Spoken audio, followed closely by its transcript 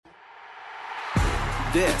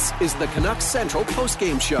This is the Canucks Central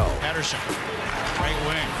postgame show. Pettersson, right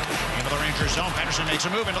wing, into the Rangers zone. Pettersson makes a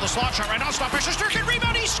move into the slot shot right now. Stop pressure. Sturkin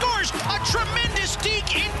rebound. He scores a tremendous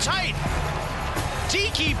deke in tight.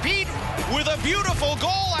 Deke he beat with a beautiful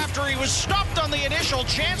goal after he was stopped on the initial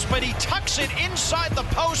chance, but he tucks it inside the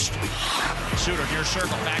post. Suter near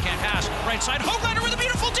circle, backhand pass, right side. Höglander with a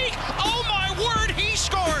beautiful deke. Oh my word, he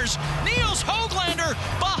scores. Niels Höglander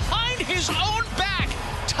behind his own back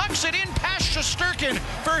tucks it in past Shesterkin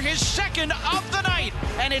for his second of the night,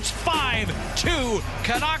 and it's 5-2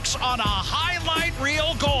 Canucks on a highlight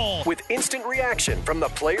reel goal. With instant reaction from the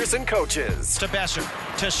players and coaches. To Besser,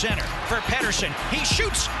 to center, for Pettersson. He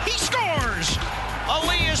shoots, he scores!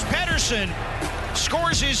 Elias Pettersson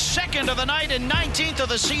scores his second of the night and 19th of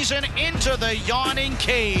the season into the yawning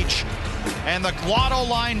cage. And the Lotto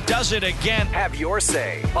line does it again. Have your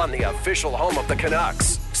say on the official home of the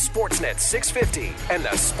Canucks, Sportsnet 650 and the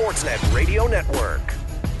Sportsnet Radio Network.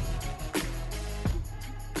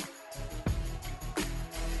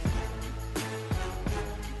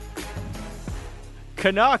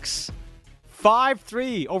 Canucks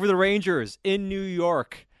 5-3 over the Rangers in New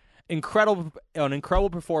York. An incredible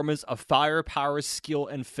performance of firepower, skill,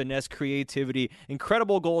 and finesse, creativity.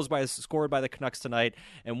 Incredible goals scored by the Canucks tonight.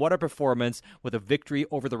 And what a performance with a victory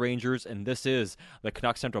over the Rangers. And this is the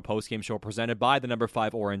Canucks Central postgame show presented by the number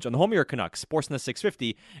 5 Orange on the home of your Canucks, Sportsnet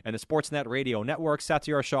 650 and the Sportsnet Radio Network.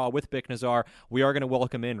 Satyar Shah with Bick Nazar. We are going to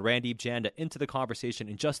welcome in Randeep Janda into the conversation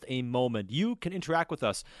in just a moment. You can interact with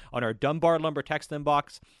us on our Dunbar Lumber text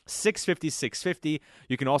inbox, 650-650.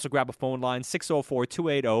 You can also grab a phone line,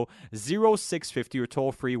 604-280-0650 or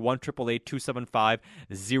toll free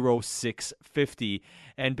 1-888-275-0650.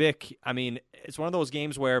 And Bick, I mean, it's one of those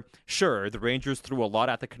games where, sure, the Rangers threw a lot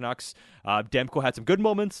at the Canucks. Demko had some good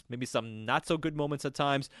moments, maybe some not so good moments at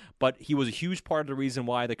times, but he was a huge part of the reason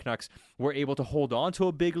why the Canucks were able to hold on to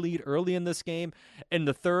a big lead early in this game. In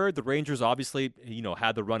the third, the Rangers obviously,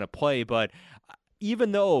 had the run of play, but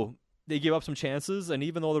even though they give up some chances, and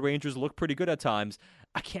even though the Rangers look pretty good at times,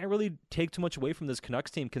 I can't really take too much away from this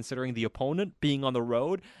Canucks team considering the opponent being on the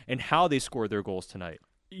road and how they scored their goals tonight.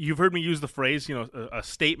 You've heard me use the phrase, a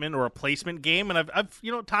statement or a placement game, and I've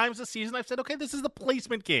times this season I've said, okay, this is the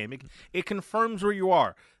placement game. It confirms where you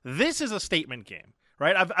are. This is a statement game,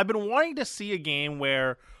 right? I've been wanting to see a game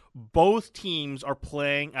where both teams are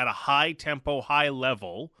playing at a high tempo, high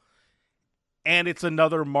level, and it's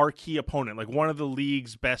another marquee opponent, like one of the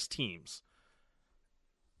league's best teams.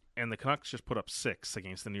 And the Canucks just put up 6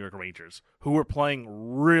 against the New York Rangers, who were playing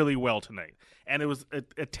really well tonight. And it was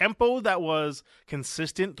a tempo that was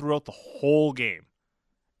consistent throughout the whole game.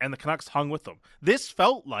 And the Canucks hung with them.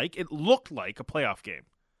 It looked like a playoff game.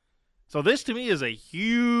 So this, to me, is a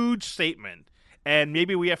huge statement. And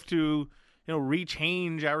maybe we have to,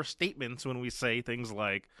 rechange our statements when we say things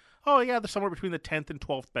like, oh, yeah, they're somewhere between the 10th and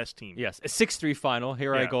 12th best team. Yes, a 6-3 final.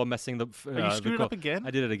 Here I go messing the... you screwed it up again?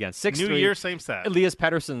 I did it again. 6-3. New year, same stat. Elias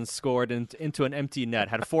Pettersson scored into an empty net,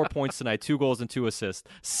 had 4 points tonight, 2 goals and 2 assists.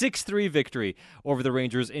 6-3 victory over the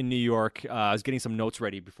Rangers in New York. I was getting some notes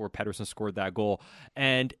ready before Pettersson scored that goal.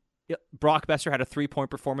 And Brock Besser had a 3-point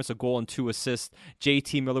performance, a goal and 2 assists.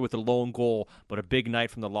 JT Miller with a lone goal, but a big night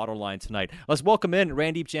from the Lotto line tonight. Let's welcome in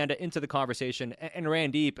Randeep Janda into the conversation. And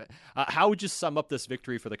Randeep, how would you sum up this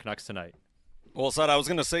victory for the Canucks tonight? Well, Seth, I was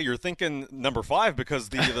going to say you're thinking number 5 because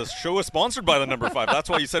the show is sponsored by the number 5. That's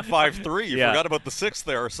why you said 5-3. You forgot about the 6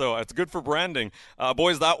 there, so it's good for branding.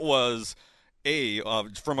 Boys, that was...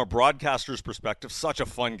 from a broadcaster's perspective, such a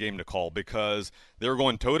fun game to call because they were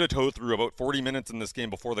going toe-to-toe through about 40 minutes in this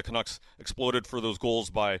game before the Canucks exploded for those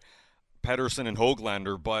goals by Pettersson and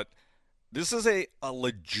Höglander. But this is a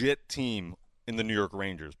legit team in the New York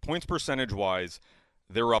Rangers. Points percentage-wise,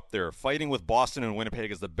 they're up there. Fighting with Boston and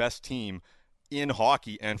Winnipeg as the best team in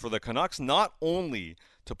hockey. And for the Canucks, not only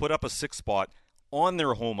to put up a 6th spot on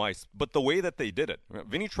their home ice, but the way that they did it.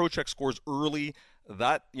 Vinny Trocheck scores early.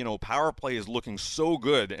 That, power play is looking so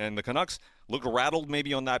good, and the Canucks looked rattled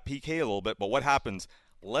maybe on that PK a little bit, but what happens?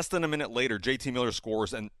 Less than a minute later, JT Miller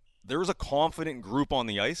scores, and there's a confident group on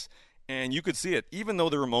the ice, and you could see it, even though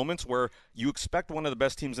there were moments where you expect one of the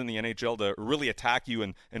best teams in the NHL to really attack you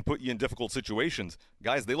and put you in difficult situations.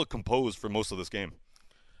 Guys, they look composed for most of this game.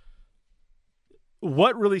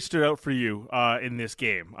 What really stood out for you in this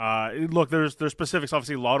game? Look, there's specifics,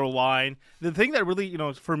 obviously, Lotto line. The thing that really,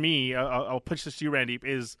 for me, I'll pitch this to you, Randeep,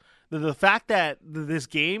 is the fact that this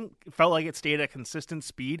game felt like it stayed at consistent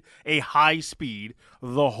speed, a high speed,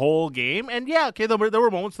 the whole game. And yeah, okay, there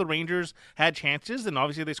were moments the Rangers had chances, and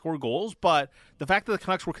obviously they scored goals, but the fact that the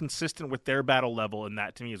Canucks were consistent with their battle level, and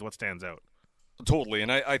that, to me, is what stands out. Totally,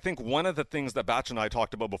 and I think one of the things that Batch and I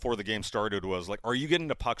talked about before the game started was, like, are you getting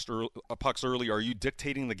to pucks early? Are you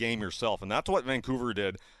dictating the game yourself? And that's what Vancouver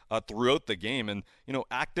did throughout the game. And,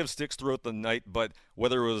 active sticks throughout the night, but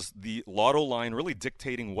whether it was the lotto line really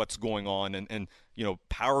dictating what's going on and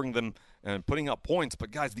powering them and putting up points.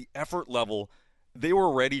 But, guys, the effort level, they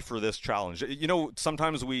were ready for this challenge.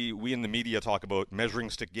 Sometimes we in the media talk about measuring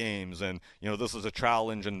stick games and, this is a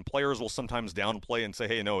challenge, and players will sometimes downplay and say,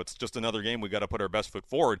 hey, no, it's just another game. We got to put our best foot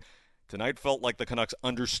forward. Tonight felt like the Canucks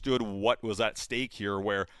understood what was at stake here,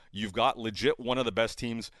 where you've got legit one of the best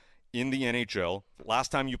teams in the NHL.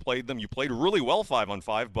 Last time you played them, you played really well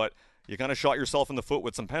 5-on-5, but you kind of shot yourself in the foot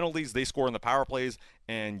with some penalties. They score in the power plays,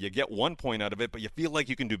 and you get 1 point out of it, but you feel like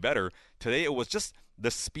you can do better. Today, it was just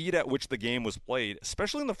the speed at which the game was played,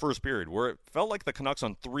 especially in the first period, where it felt like the Canucks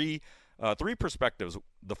on three perspectives.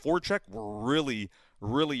 The forecheck were really,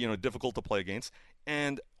 really, difficult to play against.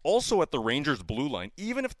 And also at the Rangers' blue line,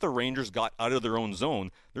 even if the Rangers got out of their own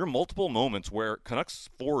zone, there are multiple moments where Canucks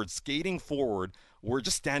forwards skating forward were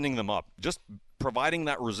just standing them up, just providing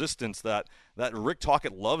that resistance that Rick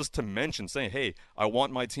Tocchet loves to mention, saying, hey, I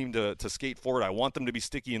want my team to skate forward. I want them to be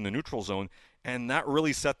sticky in the neutral zone. And that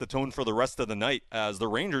really set the tone for the rest of the night, as the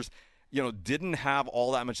Rangers, didn't have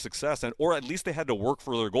all that much success, or at least they had to work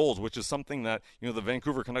for their goals, which is something that, the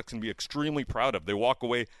Vancouver Canucks can be extremely proud of. They walk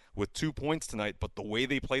away with 2 points tonight, but the way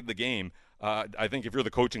they played the game, I think if you're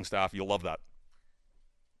the coaching staff, you'll love that.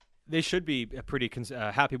 They should be pretty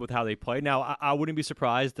happy with how they played. Now, I wouldn't be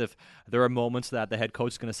surprised if there are moments that the head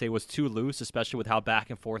coach is going to say was too loose, especially with how back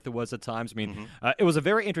and forth it was at times. I mean, it was a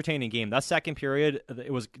very entertaining game. That second period,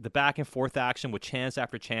 it was the back and forth action with chance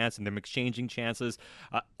after chance and them exchanging chances.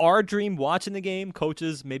 Our dream watching the game,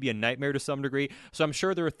 coaches, maybe a nightmare to some degree. So I'm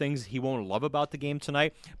sure there are things he won't love about the game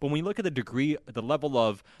tonight. But when you look at the level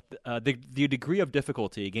of the degree of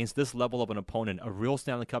difficulty against this level of an opponent, a real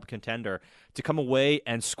Stanley Cup contender, to come away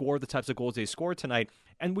and score the types of goals they scored tonight.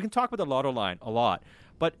 And we can talk about the lotto line a lot,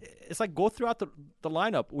 but it's like go throughout the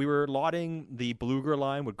lineup. We were lauding the Bluger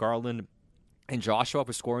line with Garland and Joshua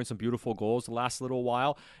for scoring some beautiful goals the last little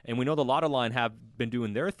while, and we know the lotto line have been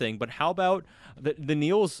doing their thing, but how about the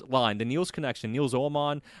Niels line, the Niels connection, Niels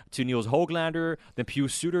Ullmann to Niels Höglander, then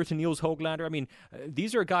Pius Suter to Niels Höglander? I mean,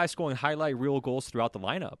 these are guys scoring highlight reel goals throughout the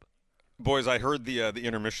lineup. Boys, I heard the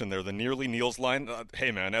intermission there, the Nearly Niels line.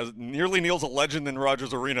 Hey, man, as Nearly Niels a legend in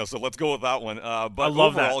Rogers Arena, so let's go with that one. But I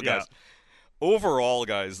love overall, that, yeah. guys, overall,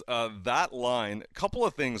 guys, that line, a couple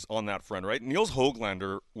of things on that front, right? Niels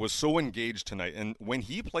Höglander was so engaged tonight, and when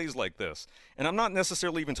he plays like this, and I'm not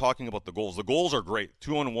necessarily even talking about the goals. The goals are great.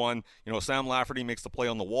 2-on-1, Sam Lafferty makes the play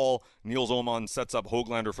on the wall. Niels Ullmann sets up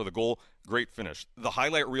Höglander for the goal. Great finish. The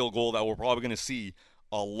highlight reel goal that we're probably going to see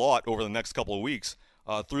a lot over the next couple of weeks,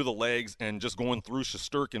 through the legs and just going through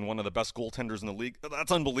Shesterkin, one of the best goaltenders in the league.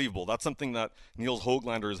 That's unbelievable. That's something that Niels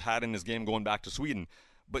Höglander has had in his game going back to Sweden.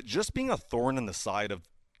 But just being a thorn in the side of,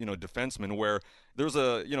 defensemen, where there's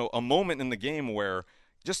a moment in the game where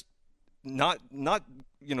just not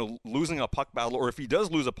losing a puck battle, or if he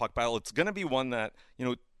does lose a puck battle, it's going to be one that,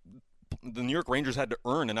 the New York Rangers had to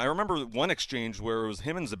earn. And I remember one exchange where it was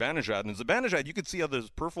him and Zibanejad. And Zibanejad, you could see out of his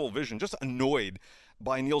peripheral vision, just annoyed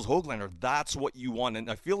by Niels Höglander. That's what you want.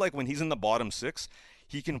 And I feel like when he's in the bottom six,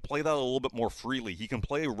 he can play that a little bit more freely. He can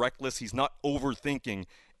play reckless. He's not overthinking.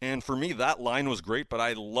 And for me, that line was great. But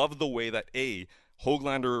I love the way that,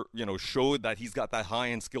 Höglander, showed that he's got that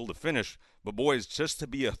high-end skill to finish. But boys, just to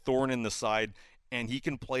be a thorn in the side, and he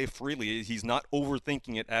can play freely. He's not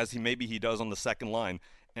overthinking it as he does on the second line.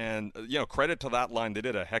 And, credit to that line. They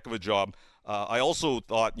did a heck of a job. I also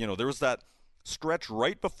thought, there was that stretch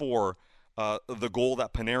right before the goal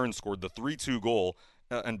that Panarin scored, the 3-2 goal,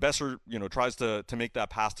 and Besser, tries to make that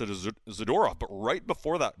pass to Zadorov. But right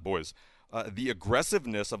before that, boys, the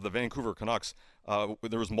aggressiveness of the Vancouver Canucks,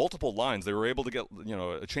 there was multiple lines. They were able to get,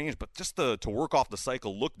 a change, but just to work off the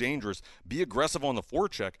cycle, look dangerous, be aggressive on the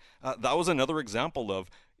forecheck. That was another example of,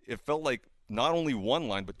 it felt like not only one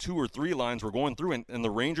line, but 2 or 3 lines were going through, and the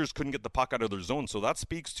Rangers couldn't get the puck out of their zone. So that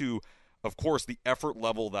speaks to, of course, the effort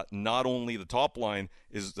level that not only the top line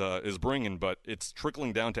is bringing, but it's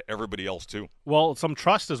trickling down to everybody else too. Well, some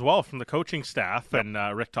trust as well from the coaching staff and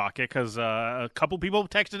Rick Tocchet, because a couple people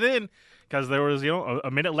texted in because there was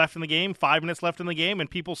a minute left in the game, 5 minutes left in the game,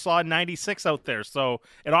 and people saw 96 out there. So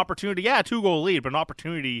an opportunity, 2-goal lead, but an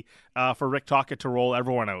opportunity for Rick Tocchet to roll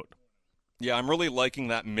everyone out. Yeah, I'm really liking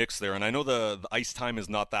that mix there, and I know the ice time is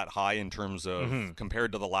not that high in terms of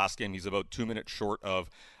compared to the last game. He's about 2 minutes short of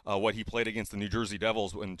what he played against the New Jersey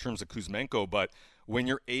Devils in terms of Kuzmenko, but when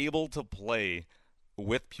you're able to play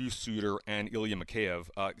with Pius Suter and Ilya Mikheyev,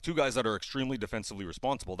 two guys that are extremely defensively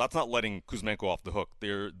responsible. That's not letting Kuzmenko off the hook.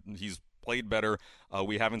 He's played better.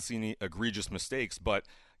 We haven't seen any egregious mistakes, but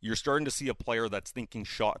you're starting to see a player that's thinking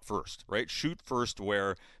shot first, right? Shoot first,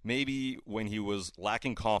 where maybe when he was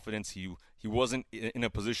lacking confidence, he wasn't in a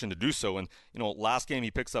position to do so. And, last game he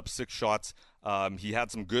picks up 6 shots. He had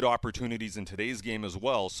some good opportunities in today's game as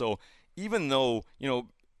well. So even though,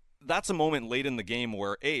 that's a moment late in the game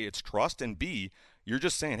where A, it's trust, and B, you're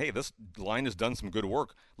just saying, hey, this line has done some good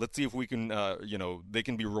work. Let's see if we can, they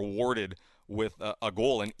can be rewarded with a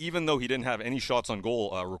goal. And even though he didn't have any shots on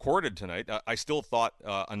goal recorded tonight, I still thought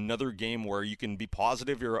another game where you can be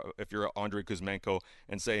positive if you're Andrei Kuzmenko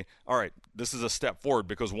and say, all right, this is a step forward.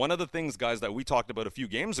 Because one of the things, guys, that we talked about a few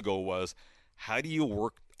games ago was, how do you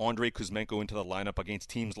work Andrei Kuzmenko into the lineup against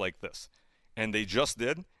teams like this? And they just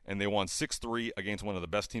did, and they won 6-3 against one of the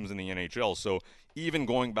best teams in the NHL. So even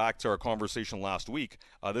going back to our conversation last week,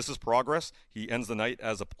 this is progress. He ends the night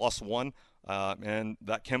as a +1, and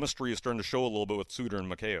that chemistry is starting to show a little bit with Suter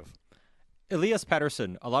and Mikheyev. Elias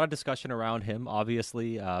Pettersson, a lot of discussion around him,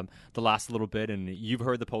 obviously, the last little bit, and you've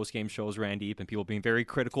heard the post-game shows, Randeep, and people being very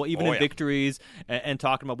critical, even in victories, and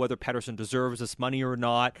talking about whether Pettersson deserves this money or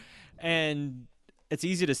not. And it's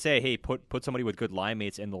easy to say, hey, put somebody with good line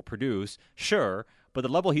mates and they'll produce. Sure, but the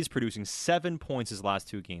level he's producing, 7 points his last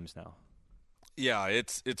 2 games now. Yeah,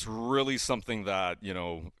 it's really something that,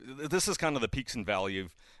 this is kind of the peaks and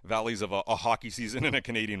valleys of a hockey season in a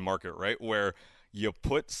Canadian market, right? Where you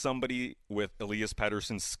put somebody with Elias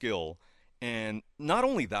Pettersson's skill, and not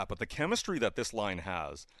only that, but the chemistry that this line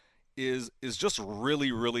has is just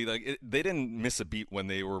really, really, they didn't miss a beat when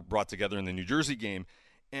they were brought together in the New Jersey game.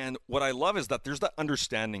 And what I love is that there's that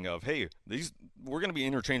understanding of, hey, we're going to be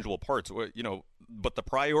interchangeable parts, but the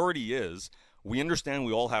priority is we understand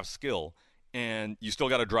we all have skill, and you still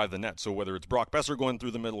got to drive the net. So whether it's Brock Besser going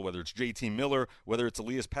through the middle, whether it's JT Miller, whether it's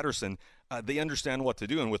Elias Pettersson, they understand what to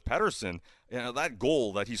do. And with Pettersson, that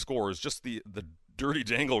goal that he scores, just the dirty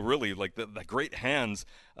dangle, really, like the great hands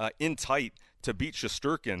in tight to beat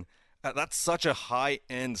Shesterkin, that's such a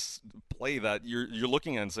high-end play that you're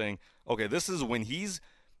looking at and saying, okay, this is when he's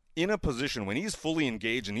in a position, when he's fully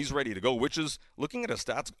engaged and he's ready to go, which is, looking at his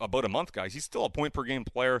stats, about a month, guys, he's still a point-per-game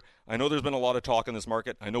player. I know there's been a lot of talk in this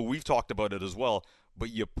market. I know we've talked about it as well.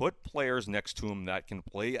 But you put players next to him that can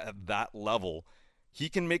play at that level, he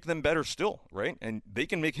can make them better still, right? And they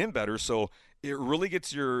can make him better. So it really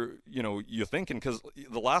gets you thinking, because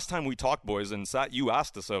the last time we talked, boys, and Sat, you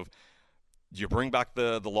asked us of, you bring back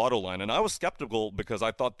the lotto line. And I was skeptical because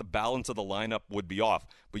I thought the balance of the lineup would be off.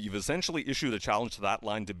 But you've essentially issued a challenge to that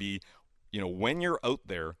line to be, when you're out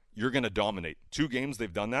there, you're going to dominate. 2 games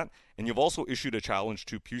they've done that. And you've also issued a challenge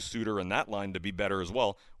to Pius Suter and that line to be better as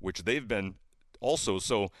well, which they've been also.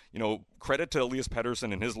 So, credit to Elias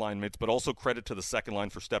Pettersson and his line mates, but also credit to the second line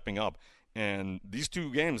for stepping up. And these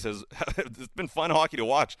 2 games it's been fun hockey to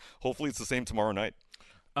watch. Hopefully it's the same tomorrow night.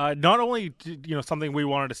 Not only something we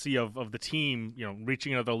wanted to see of the team,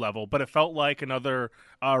 reaching another level, but it felt like another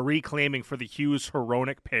reclaiming for the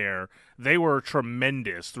Hughes-Hronek pair. They were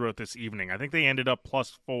tremendous throughout this evening. I think they ended up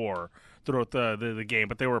 +4 throughout the game,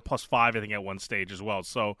 but they were +5, I think, at one stage as well.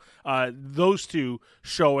 So those 2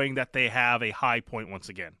 showing that they have a high point once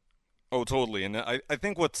again. Oh, totally. And I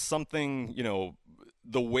think what's something,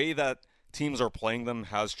 the way that teams are playing them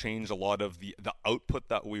has changed a lot of the output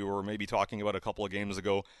that we were maybe talking about a couple of games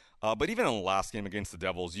ago. But even in the last game against the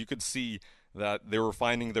Devils, you could see that they were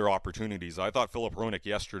finding their opportunities. I thought Filip Hronek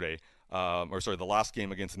yesterday, the last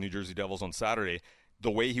game against the New Jersey Devils on Saturday, the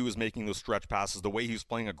way he was making those stretch passes, the way he was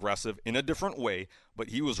playing aggressive in a different way,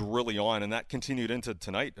 but he was really on, and that continued into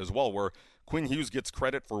tonight as well, where Quinn Hughes gets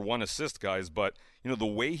credit for 1 assist, guys, but the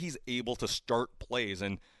way he's able to start plays,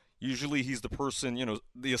 and usually he's the person,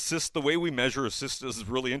 the assist, the way we measure assists is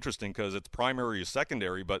really interesting because it's primary or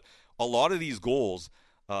secondary, but a lot of these goals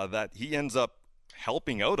that he ends up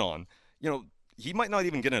helping out on, he might not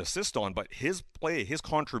even get an assist on, but his play, his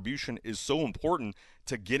contribution is so important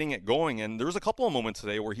to getting it going. And there's a couple of moments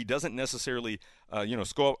today where he doesn't necessarily,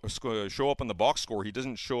 show up in the box score. He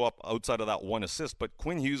doesn't show up outside of that 1 assist. But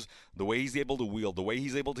Quinn Hughes, the way he's able to wield, the way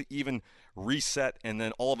he's able to even reset and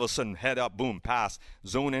then all of a sudden head up, boom, pass,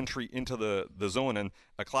 zone entry into the zone. And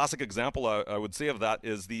a classic example I would say of that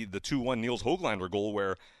is the 2-1 Niels Höglander goal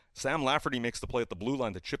where Sam Lafferty makes the play at the blue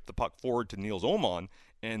line to chip the puck forward to Niels Åman,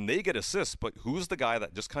 and they get assists, but who's the guy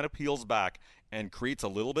that just kind of peels back and creates a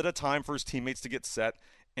little bit of time for his teammates to get set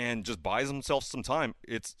and just buys himself some time?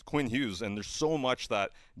 It's Quinn Hughes, and there's so much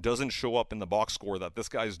that doesn't show up in the box score that this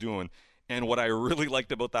guy's doing. And what I really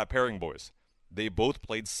liked about that pairing, boys, they both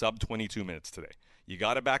played sub 22 minutes today. You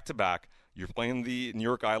got it back-to-back. You're playing the New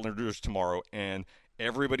York Islanders tomorrow, and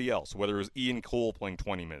everybody else, whether it was Ian Cole playing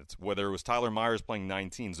 20 minutes, whether it was Tyler Myers playing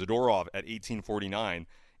 19, Zadorov at 18:49,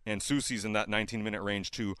 and Soucy's in that 19-minute range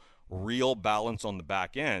too, real balance on the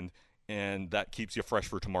back end, and that keeps you fresh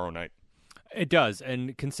for tomorrow night. It does,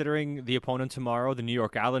 and considering the opponent tomorrow, the New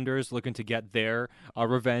York Islanders looking to get their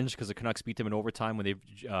revenge because the Canucks beat them in overtime when they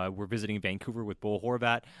were visiting Vancouver with Bo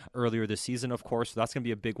Horvat earlier this season, of course. So that's going to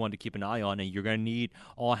be a big one to keep an eye on, and you're going to need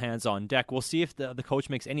all hands on deck. We'll see if the coach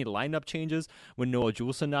makes any lineup changes when Noah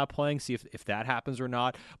Juulsen not playing, see if that happens or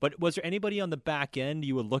not. But was there anybody on the back end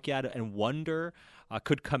you would look at and wonder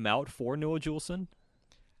could come out for Noah Juulsen?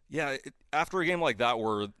 Yeah, after a game like that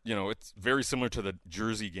where, it's very similar to the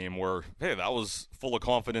Jersey game where, hey, that was full of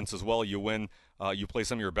confidence as well. You win, you play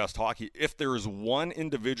some of your best hockey. If there is one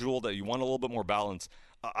individual that you want a little bit more balance,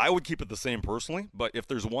 I would keep it the same personally. But if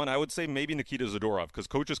there's one, I would say maybe Nikita Zadorov, because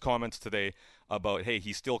coach's comments today about, hey,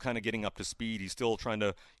 he's still kind of getting up to speed. He's still trying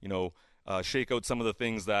to, shake out some of the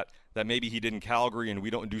things that maybe he did in Calgary and we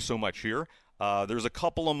don't do so much here. There's a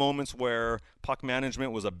couple of moments where puck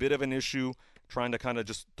management was a bit of an issue, trying to kind of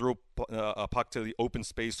just throw a puck to the open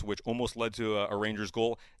space, which almost led to a Rangers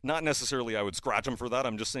goal. Not necessarily I would scratch him for that.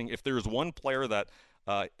 I'm just saying if there's one player that,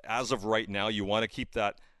 as of right now, you want to keep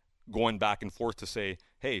that going back and forth to say,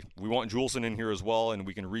 hey, we want Juulsen in here as well, and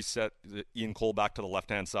we can reset Ian Cole back to the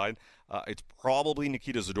left-hand side. It's probably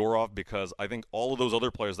Nikita Zadorov, because I think all of those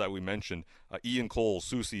other players that we mentioned, Ian Cole,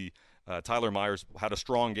 Soucy, Tyler Myers, had a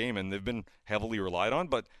strong game, and they've been heavily relied on.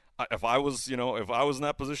 But if I was in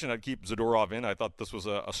that position, I'd keep Zadorov in. I thought this was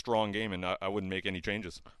a strong game, and I wouldn't make any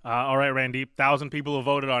changes. All right, Randy, 1,000 people have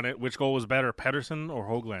voted on it. Which goal was better, Pettersson or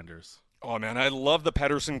Höglander's? Oh, man, I love the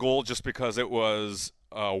Pettersson goal just because it was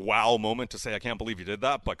a wow moment to say, I can't believe he did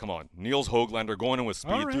that. But come on, Niels Höglander going in with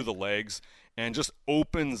speed through the legs and just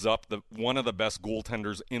opens up one of the best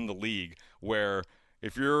goaltenders in the league, where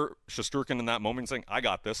if you're Shesterkin in that moment saying, I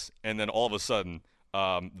got this, and then all of a sudden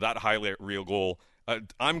that highlight reel goal,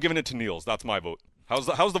 I'm giving it to Niels. That's my vote. How's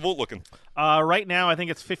the vote looking? Right now, I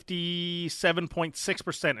think it's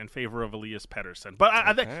 57.6% in favor of Elias Pettersson. But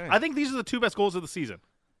I think these are the two best goals of the season.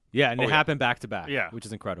 Yeah, and they happened back-to-back, yeah, which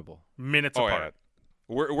is incredible. Minutes apart.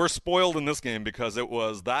 Yeah. We're spoiled in this game because it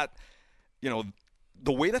was that,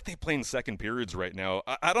 the way that they play in second periods right now.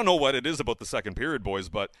 I don't know what it is about the second period, boys,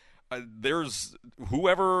 but there's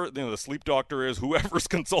whoever the sleep doctor is, whoever's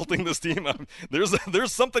consulting this team.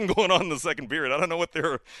 There's something going on in the second period. I don't know if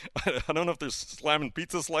they're slamming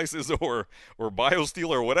pizza slices or BioSteel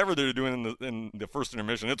or whatever they're doing in the first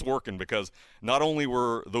intermission. It's working, because not only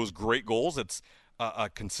were those great goals, it's a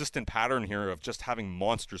consistent pattern here of just having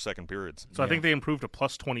monster second periods. So I think they improved to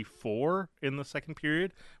plus 24 in the second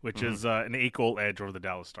period, which is an 8-goal edge over the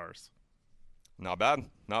Dallas Stars. Not bad.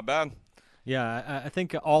 Yeah, I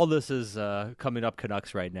think all this is coming up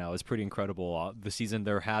Canucks right now is pretty incredible. The season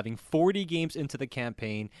they're having, 40 games into the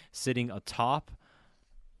campaign, sitting atop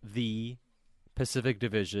the Pacific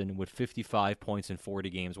Division with 55 points in 40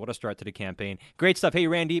 games. What a start to the campaign. Great stuff. Hey,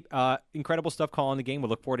 Randy, incredible stuff calling the game. We'll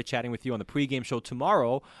look forward to chatting with you on the pregame show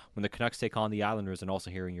tomorrow when the Canucks take on the Islanders, and also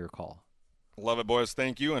hearing your call. Love it, boys.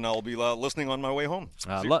 Thank you, and I'll be listening on my way home.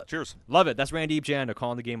 Cheers. Love it. That's Randy Janda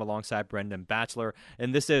calling the game alongside Brendan Batchelor,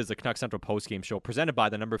 and this is the Canucks Central postgame show presented by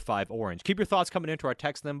the number 5 Orange. Keep your thoughts coming into our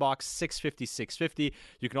text inbox, 650-650.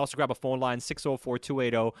 You can also grab a phone line,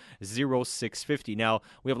 604-280-0650. Now,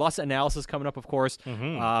 we have lots of analysis coming up, of course. We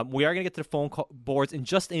are going to get to the phone boards in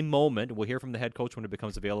just a moment. We'll hear from the head coach when it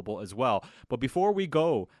becomes available as well. But before we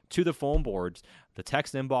go to the phone boards, the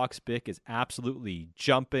text inbox, Bick, is absolutely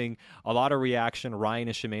jumping. A lot of reaction. Ryan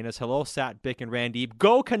and Shemanis. Hello, Sat, Bick, and Randy.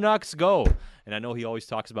 Go Canucks, go! And I know he always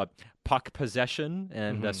talks about puck possession,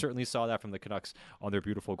 and certainly saw that from the Canucks on their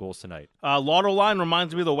beautiful goals tonight. Lotto line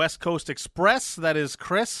reminds me of the West Coast Express. That is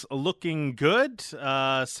Chris, looking good.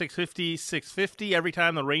 650. Every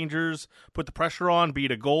time the Rangers put the pressure on, be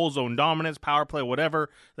it a goal, zone dominance, power play, whatever,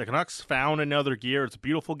 the Canucks found another gear. It's a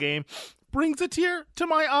beautiful game. Brings a tear to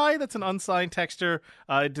my eye. That's an unsigned texter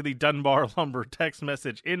into the Dunbar Lumber text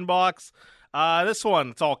message inbox. This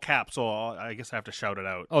one, it's all caps, so I guess I have to shout it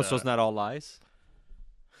out. Oh, so it's not all lies?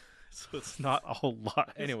 So it's not all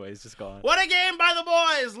lies. Anyways, just go on. What a game by the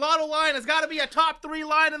boys! Lotto line has got to be a top 3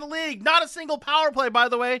 line in the league. Not a single power play, by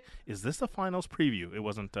the way. Is this the finals preview? It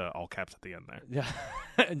wasn't all caps at the end there. Yeah,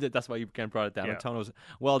 that's why you kind of brought it down. Yeah. Antonio's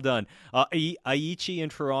well done. Aichi in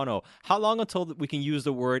Toronto. How long until we can use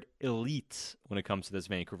the word elite when it comes to this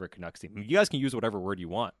Vancouver Canucks team? You guys can use whatever word you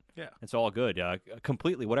want. Yeah. It's all good.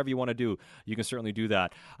 Completely. Whatever you want to do, you can certainly do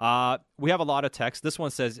that. We have a lot of text. This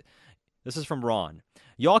one says, This is from Ron.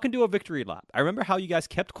 Y'all can do a victory lap. I remember how you guys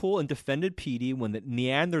kept cool and defended PD when the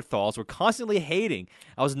Neanderthals were constantly hating.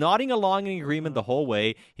 I was nodding along in agreement the whole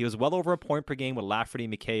way. He was well over a point per game with Lafferty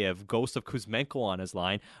Mikheyev, ghost of Kuzmenko on his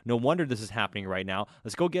line. No wonder this is happening right now.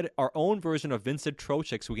 Let's go get our own version of Vincent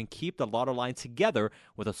Trocheck so we can keep the Lotto line together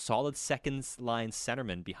with a solid second-line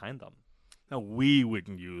centerman behind them. Now, we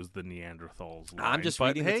wouldn't use the Neanderthals line. I'm just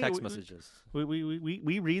reading the text messages.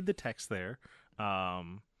 We read the text there.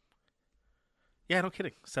 Yeah, no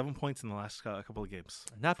kidding. 7 points in the last couple of games.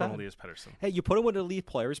 Not bad. Elias Pettersson. Hey, you put it with elite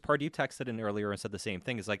players. Pardeep texted in earlier and said the same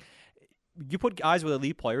thing. It's like, you put guys with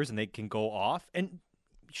elite players and they can go off. And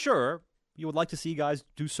sure, you would like to see guys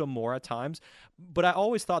do some more at times. But I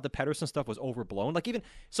always thought the Pettersson stuff was overblown. Like even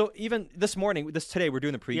this morning, today, we're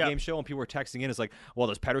doing the pregame show and people were texting in. It's like, well,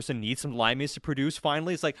 does Pettersson need some linemates to produce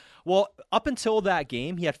finally? It's like, well, up until that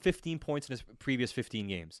game, he had 15 points in his previous 15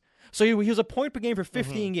 games. So he was a point per game for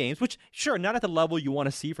 15 games, which, sure, not at the level you want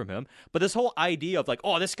to see from him. But this whole idea of like,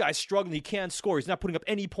 oh, this guy's struggling, he can't score, he's not putting up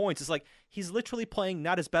any points. It's like he's literally playing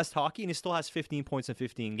not his best hockey, and he still has 15 points in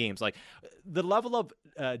 15 games. Like the level of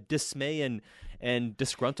dismay and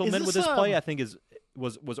disgruntlement with his play, I think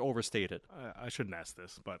was overstated. I shouldn't ask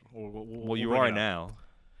this, but well, you are now.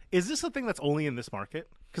 Is this a thing that's only in this market?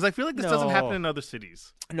 Because I feel like this doesn't happen in other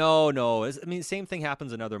cities. No. Same thing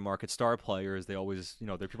happens in other markets. Star players, they always,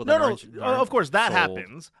 they're people that aren't of course, that sold.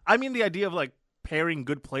 happens. I mean the idea of like pairing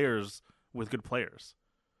good players with good players.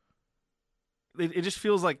 It just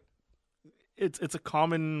feels like it's a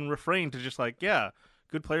common refrain to just like,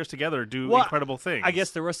 good players together do incredible things. I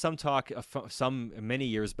guess there was some talk many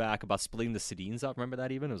years back about splitting the Sedins up. Remember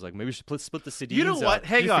that even? It was like, maybe we should split the Sedins up. You know what?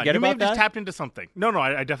 Hang on. You may have just that? tapped into something. No,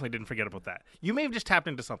 I definitely didn't forget about that. You may have just tapped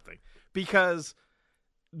into something because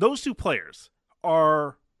those two players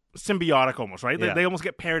are symbiotic almost, right? Yeah. They almost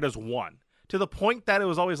get paired as one to the point that it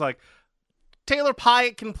was always like, Taylor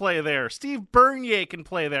Pyatt can play there. Steve Bernier can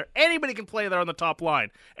play there. Anybody can play there on the top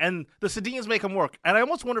line. And the Sedins make them work. And I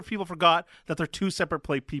almost wonder if people forgot that they're two separate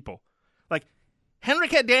play people. Like,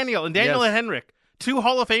 Henrik had Daniel, and Daniel had Henrik. Two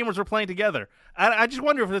Hall of Famers were playing together. I just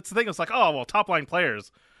wonder if it's the thing. It's like, oh, well, top line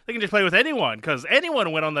players. They can just play with anyone because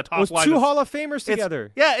anyone went on the top line. Two Hall of Famers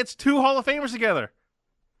together. It's two Hall of Famers together.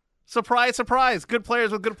 Surprise, surprise. Good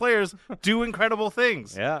players with good players do incredible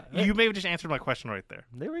things. Yeah. You may have just answered my question right there.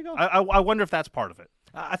 There we go. I wonder if that's part of it.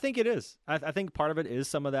 I think it is. I think part of it is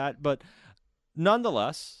some of that. But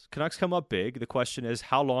nonetheless, Canucks come up big. The question is,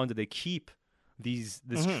 how long do they keep this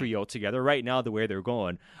trio together? Right now, the way they're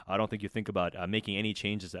going, I don't think you think about making any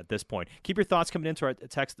changes at this point. Keep your thoughts coming into our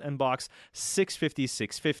text inbox,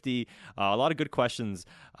 650-650. A lot of good questions.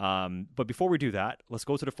 But before we do that, let's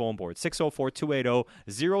go to the phone board.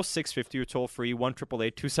 604-280-0650 or toll free,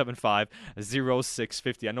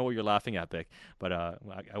 1-888-275-0650. I know what you're laughing at, Vic, but I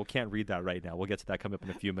can't read that right now. We'll get to that coming up in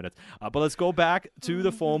a few minutes. But let's go back to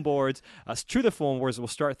the phone boards. We'll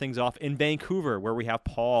start things off in Vancouver, where we have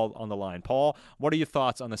Paul on the line. Paul, what are your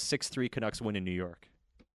thoughts on the 6-3 Canucks win in New York?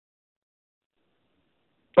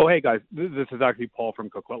 Oh, hey, guys. This is actually Paul from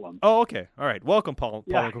Coquitlam. Oh, okay. All right. Welcome, Paul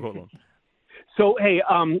in Coquitlam. So, hey,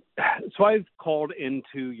 so I've called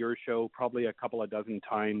into your show probably a couple of dozen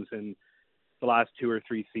times in the last 2 or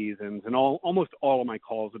 3 seasons, and almost all of my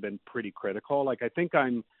calls have been pretty critical. Like, I think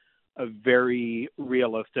I'm a very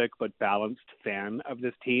realistic but balanced fan of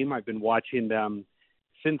this team. I've been watching them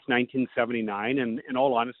since 1979, and in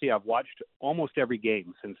all honesty, I've watched almost every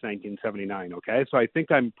game since 1979, okay? So I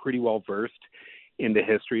think I'm pretty well versed in the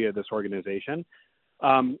history of this organization.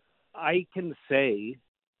 I can say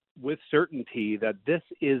with certainty that this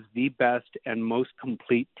is the best and most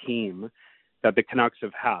complete team that the Canucks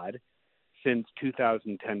have had since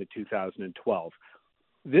 2010 to 2012.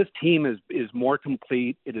 This team is more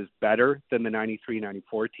complete. It is better than the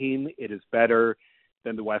 93-94 team. It is better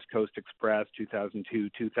than the West Coast Express, 2002,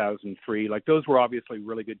 2003. Like, those were obviously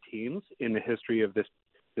really good teams in the history of this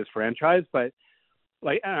franchise. But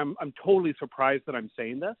like, I'm totally surprised that I'm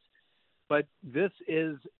saying this, but this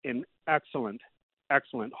is an excellent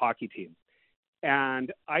hockey team.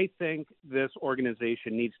 And I think this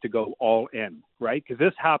organization needs to go all in, right? Because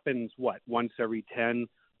this happens, once every 10,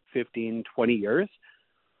 15, 20 years?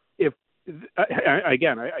 It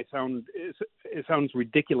sounds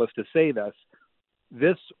ridiculous to say this.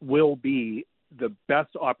 This will be the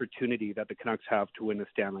best opportunity that the Canucks have to win the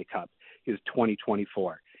Stanley Cup is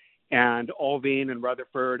 2024. And Alvin and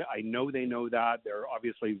Rutherford, I know they know that. They're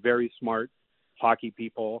obviously very smart hockey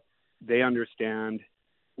people. They understand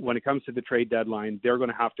when it comes to the trade deadline, they're going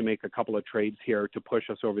to have to make a couple of trades here to push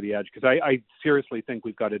us over the edge. Because I seriously think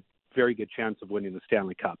we've got a very good chance of winning the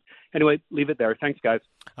Stanley Cup. Anyway, leave it there. Thanks, guys.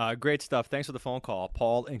 Great stuff. Thanks for the phone call.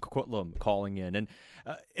 Paul in Coquitlam calling in. And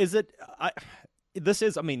is it this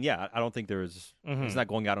is, I mean, yeah, I don't think there's, it's not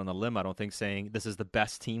going out on a limb, I don't think, saying this is the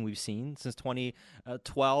best team we've seen since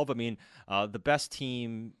 2012. I mean, the best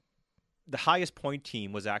team, the highest point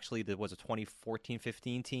team was actually, was a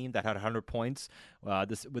 2014-15 team that had 100 points with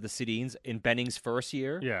the Sedins in Benning's first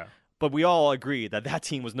year. Yeah. But we all agree that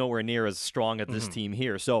team was nowhere near as strong as this team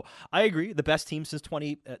here. So I agree, the best team since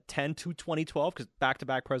 2010 to 2012, because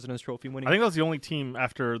back-to-back President's Trophy winning. I think that was the only team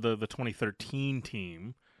after the 2013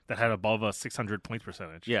 team that had above a 600 points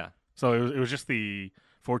percentage. Yeah. So it was just the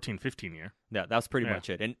 14-15 year. Yeah, that's pretty much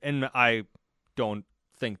it. And I don't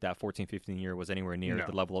think that 14-15 year was anywhere near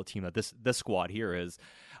the level of team that this squad here is.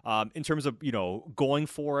 In terms of, going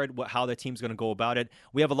for it, how the team's going to go about it,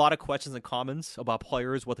 we have a lot of questions and comments about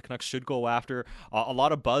players, what the Canucks should go after. A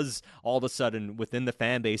lot of buzz all of a sudden within the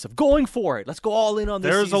fan base of going for it. Let's go all in on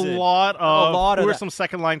this There's season. a lot of who are that. some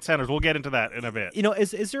second-line centers. We'll get into that in a bit.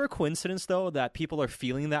 Is there a coincidence, though, that people are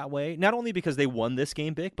feeling that way? Not only because they won this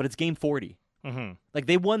game big, but it's game 40. Like,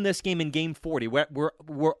 they won this game in game 40.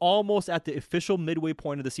 We're almost at the official midway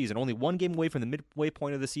point of the season. Only one game away from the midway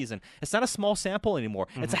point of the season. It's not a small sample anymore.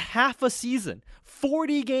 It's a half a season.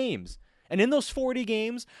 40 games. And in those 40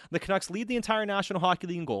 games, the Canucks lead the entire National Hockey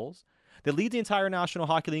League in goals. They lead the entire National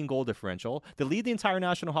Hockey League in goal differential. They lead the entire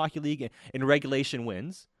National Hockey League in regulation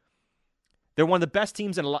wins. They're one of the best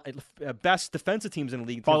teams best defensive teams in the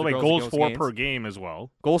league. By the way, goals for per game as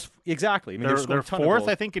well. Goals, exactly. I mean, they're fourth,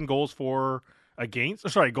 I think, in goals goals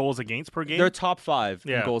against per game. They're top 5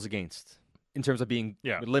 in goals against, in terms of being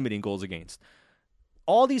limiting goals against.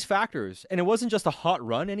 All these factors, and it wasn't just a hot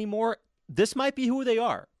run anymore. This might be who they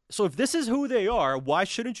are. So if this is who they are, why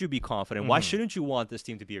shouldn't you be confident? Why shouldn't you want this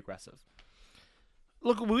team to be aggressive?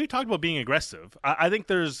 Look, when we talked about being aggressive, I think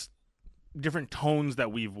there's different tones that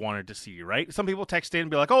we've wanted to see, right? Some people text in and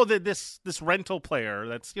be like, oh, this rental player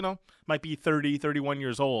that's, might be 30, 31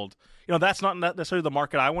 years old. That's not necessarily the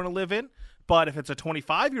market I want to live in. But if it's a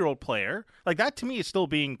 25-year-old player, like that to me is still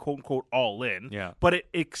being quote unquote all in. Yeah. But it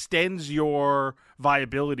extends your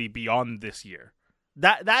viability beyond this year.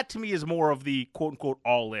 That to me is more of the quote unquote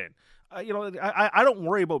all in. I don't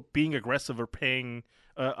worry about being aggressive or paying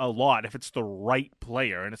a lot if it's the right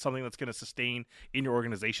player and it's something that's going to sustain in your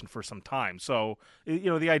organization for some time. So,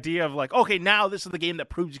 the idea of like, okay, now this is the game that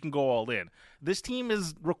proves you can go all in. This team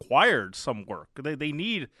is required some work. They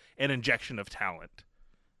need an injection of talent.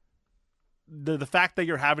 The fact that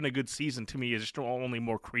you're having a good season to me is just only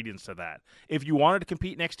more credence to that. If you wanted to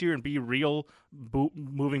compete next year and be real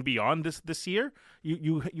moving beyond this year,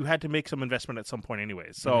 you had to make some investment at some point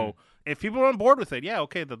anyways. So if people are on board with it,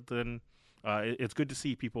 then it's good to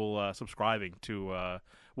see people subscribing to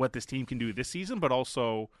what this team can do this season, but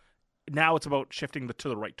also now it's about shifting to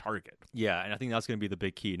the right target. Yeah, and I think that's going to be the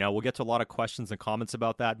big key. Now, we'll get to a lot of questions and comments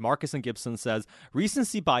about that. Marcus and Gibson says,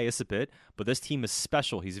 recency bias a bit, but this team is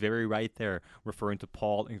special. He's very right there, referring to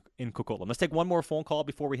Paul in Coquitlam. Let's take one more phone call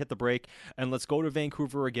before we hit the break, and let's go to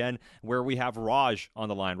Vancouver again, where we have Raj on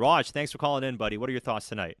the line. Raj, thanks for calling in, buddy. What are your thoughts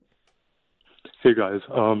tonight? Hey, guys.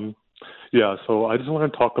 So I just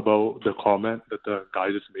want to talk about the comment that the guy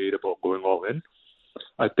just made about going all in.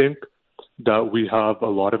 I think that we have a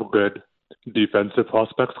lot of good defensive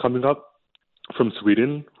prospects coming up from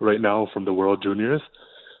Sweden right now from the World Juniors.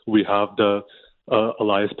 We have the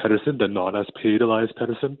Elias Pettersson, the not as paid Elias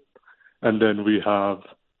Pettersson. And then we have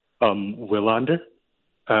Willander.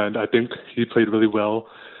 And I think he played really well.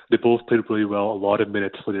 They both played really well, a lot of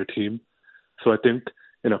minutes for their team. So I think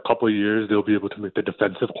in a couple of years, they'll be able to make the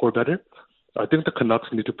defensive core better. I think the Canucks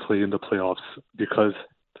need to play in the playoffs because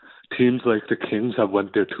teams like the Kings have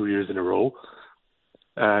went there 2 years in a row,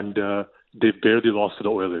 and they've barely lost to the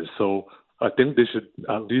Oilers. So I think they should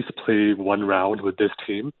at least play one round with this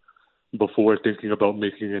team before thinking about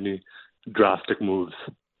making any drastic moves.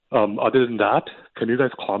 Other than that, can you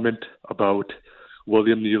guys comment about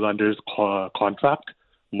William Nylander's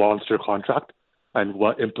monster contract, and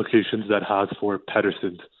what implications that has for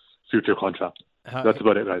Pettersson's future contract? That's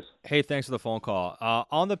about it, guys. Hey, thanks for the phone call.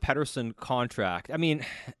 On the Pettersson contract, I mean,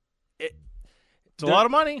 it's a lot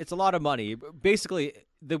of money. It's a lot of money. Basically,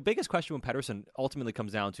 the biggest question with Pettersson ultimately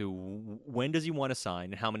comes down to when does he want to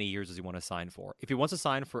sign and how many years does he want to sign for? If he wants to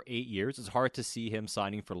sign for 8 years, it's hard to see him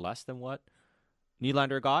signing for less than what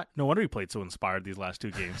Nylander got. No wonder he played so inspired these last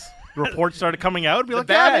two games. The reports started coming out. Be like,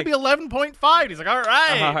 maybe 11.5. He's like, all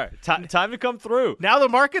right. Time to come through. Now the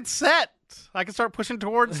market's set. I can start pushing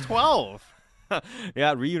towards 12.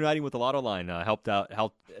 Yeah, reuniting with the Lotto line helped that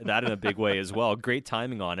in a big way as well. Great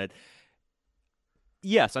timing on it.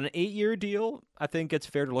 Yes, on an 8-year deal, I think it's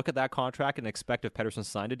fair to look at that contract and expect if Pettersson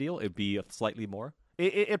signed a deal, it'd be slightly more.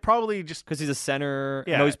 It probably just because he's a center.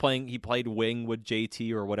 Yeah. I know he played wing with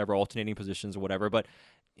JT or whatever, alternating positions or whatever, but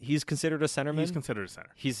he's considered a centerman. He's considered a center.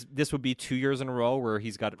 This would be 2 years in a row where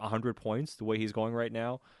he's got 100 points the way he's going right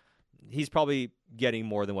now. He's probably getting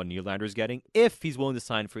more than what Nylander's getting if he's willing to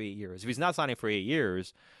sign for 8 years. If he's not signing for 8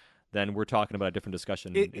 years, then we're talking about a different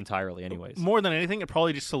discussion entirely anyways. More than anything, it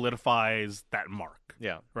probably just solidifies that mark.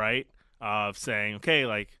 Yeah. Right? Of saying, okay,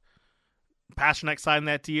 like, Pastrnak signed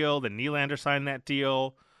that deal, then Nylander signed that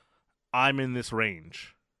deal. I'm in this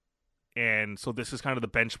range. And so this is kind of the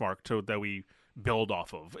benchmark that we build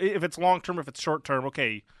off of. If it's long-term, if it's short-term,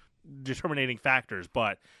 okay, determining factors.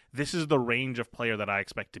 But this is the range of player that I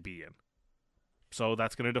expect to be in. So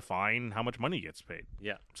that's going to define how much money gets paid.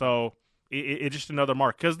 Yeah. So it's just another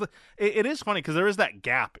mark. Because it is funny because there is that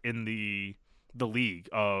gap in the league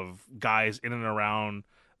of guys in and around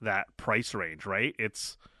that price range, right?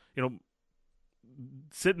 It's,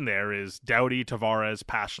 sitting there is Doughty, Tavares,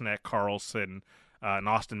 Pastrnak, Carlson, and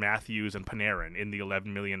Austin Matthews, and Panarin in the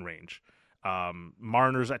 11 million range.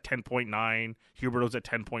 Marner's at 10.9, Huberdeau's at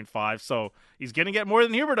 10.5, so he's going to get more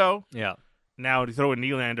than Huberdeau. Yeah. Now to throw in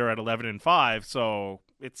Nylander at 11.5, so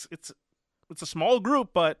it's a small group,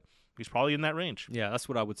 but he's probably in that range. Yeah, that's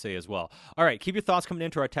what I would say as well. All right, keep your thoughts coming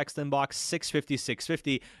into our text inbox,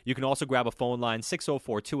 650-650. You can also grab a phone line,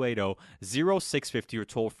 604-280-0650, or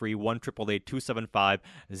toll-free,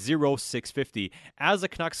 1-888-275-0650. As the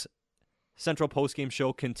Canucks Central Postgame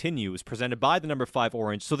Show continues, presented by the number 5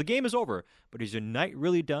 Orange. So the game is over, but is your night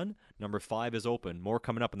really done? Number 5 is open. More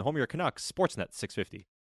coming up in the home of your Canucks, Sportsnet 650.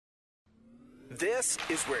 This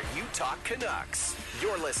is where you talk Canucks.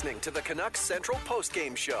 You're listening to the Canucks Central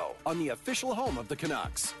Postgame Show on the official home of the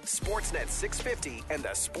Canucks, Sportsnet 650 and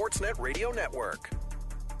the Sportsnet Radio Network.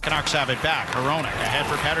 Canucks have it back. Hronek ahead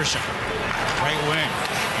for Pettersson. Right wing.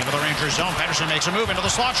 Into the Rangers zone. Pettersson makes a move into the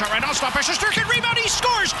slot shot. Right now, stop by Shesterkin. Rebound. He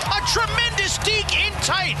scores. A tremendous deke in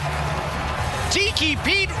tight. Tiki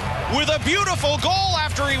Pete with a beautiful goal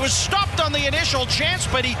after he was stopped on the initial chance,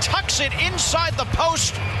 but he tucks it inside the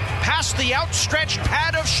post past the outstretched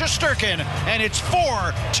pad of Shesterkin, and it's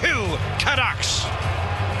 4-2 Canucks.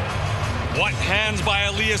 What hands by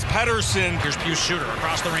Elias Pettersson. Here's Pius Suter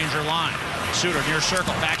across the Ranger line. Suter near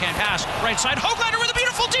circle, backhand pass, right side. Höglander with a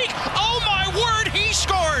beautiful deke. Oh my word, he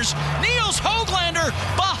scores. Niels Höglander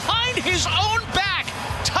behind his own back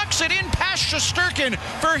tucks it in past Shesterkin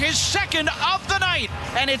for his second of the night,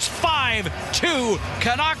 and it's 5-2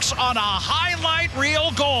 Canucks on a highlight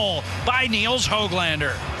reel goal by Niels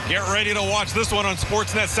Höglander. Get ready to watch this one on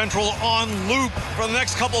Sportsnet Central on loop for the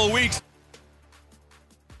next couple of weeks.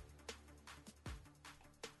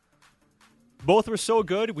 Both were so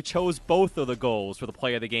good, we chose both of the goals for the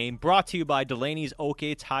play of the game. Brought to you by Delaney's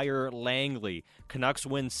OK Tire Langley. Canucks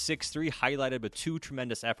win 6-3, highlighted by 2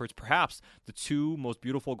 tremendous efforts. Perhaps the 2 most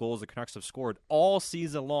beautiful goals the Canucks have scored all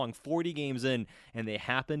season long, 40 games in, and they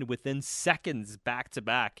happened within seconds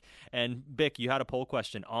back-to-back. And, Bick, you had a poll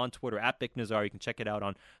question on Twitter, at Bick Nazar. You can check it out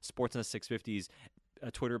on Sportsnet 650's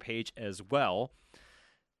Twitter page as well.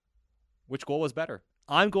 Which goal was better?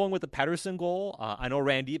 I'm going with the Pettersson goal. I know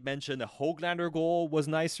Randy mentioned the Höglander goal was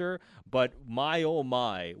nicer, but my, oh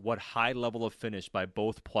my, what high level of finish by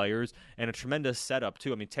both players, and a tremendous setup,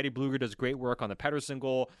 too. I mean, Teddy Bluger does great work on the Pettersson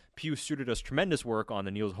goal. Pius Suter does tremendous work on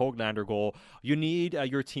the Niels Höglander goal. You need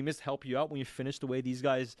your teammates to help you out when you finish the way these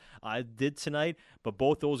guys did tonight, but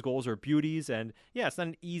both those goals are beauties, and yeah, it's not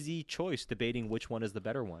an easy choice debating which one is the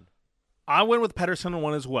better one. I went with Pettersson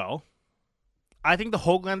one as well. I think the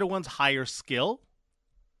Höglander one's higher skill,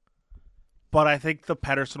 but I think the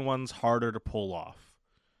Pettersson one's harder to pull off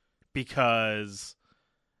because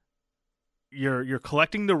you're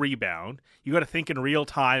collecting the rebound. You got to think in real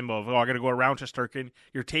time of, I got to go around Shesterkin.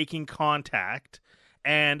 You're taking contact.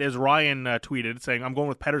 And as Ryan tweeted, saying, I'm going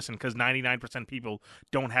with Pettersson because 99% people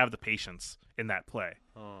don't have the patience in that play.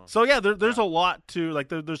 So, yeah, there's a lot to, like,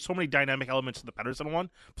 there's so many dynamic elements to the Pettersson one.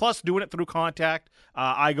 Plus, doing it through contact,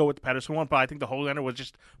 I go with the Pettersson one, but I think the Höglander was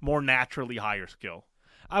just more naturally higher skill.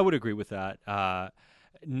 I would agree with that.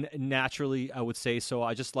 Naturally, I would say so.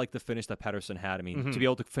 I just like the finish that Pettersson had. I mean, to be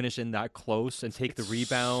able to finish in that close and take the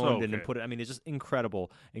rebound and then put it, I mean, it's just incredible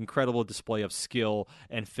display of skill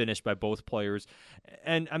and finish by both players.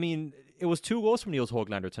 And, I mean, it was 2 goals from Niels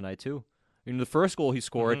Höglander tonight, too. I mean, the first goal he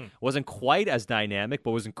scored wasn't quite as dynamic, but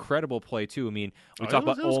was incredible play, too. I mean, we talk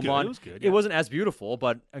about Oman. It was good, It wasn't as beautiful,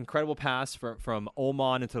 but incredible pass from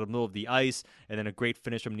Oman into the middle of the ice, and then a great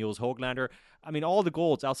finish from Niels Höglander. I mean, all the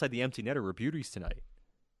goals outside the empty netter were beauties tonight,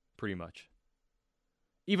 pretty much.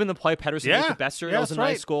 Even the play Pedersen made to Besser, that was a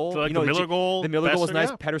nice goal. So, the Miller goal. The Miller goal was nice.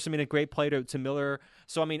 Yeah. Pedersen made a great play to Miller.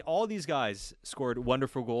 So, I mean, all these guys scored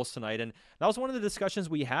wonderful goals tonight. And that was one of the discussions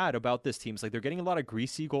we had about this team. It's like they're getting a lot of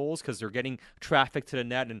greasy goals because they're getting traffic to the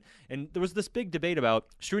net. And there was this big debate about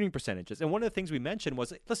shooting percentages. And one of the things we mentioned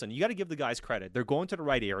was, listen, you got to give the guys credit. They're going to the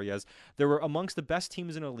right areas. They were amongst the best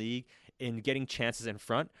teams in the league in getting chances in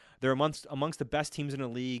front. They're amongst the best teams in the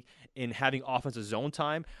league in having offensive zone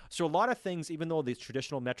time. So a lot of things, even though the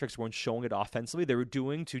traditional metrics weren't showing it offensively, they were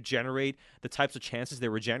doing to generate the types of chances they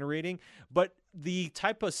were generating. But the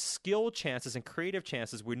type of skill chances and creative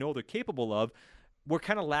chances we know they're capable of, we're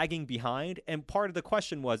kind of lagging behind. And part of the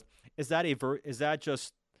question was, is that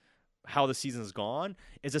just how the season has gone?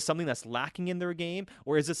 Is this something that's lacking in their game,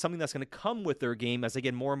 or is it something that's going to come with their game as they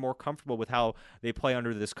get more and more comfortable with how they play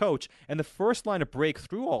under this coach? And the first line to break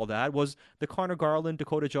through all that was the Connor Garland,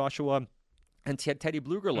 Dakota Joshua, and Teddy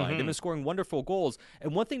Bluger line. They've been scoring wonderful goals.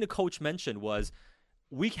 And one thing the coach mentioned was,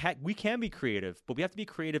 we can be creative, but we have to be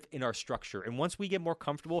creative in our structure. And once we get more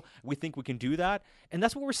comfortable, we think we can do that. And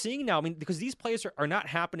that's what we're seeing now. I mean, because these plays are not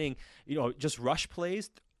happening, just rush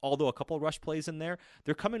plays, although a couple of rush plays in there.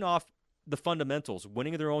 They're coming off the fundamentals,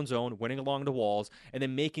 winning in their own zone, winning along the walls, and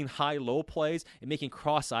then making high-low plays and making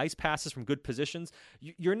cross-ice passes from good positions.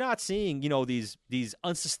 You're not seeing, these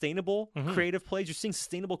unsustainable creative plays. You're seeing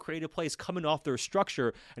sustainable creative plays coming off their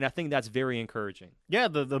structure, and I think that's very encouraging. Yeah,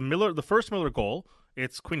 the first Miller goal,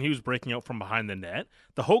 it's Quinn Hughes breaking out from behind the net.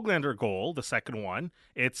 The Höglander goal, the second one,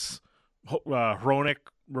 it's Hronek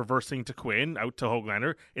reversing to Quinn, out to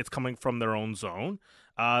Höglander. It's coming from their own zone.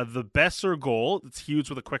 The Besser goal, it's Hughes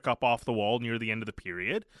with a quick up off the wall near the end of the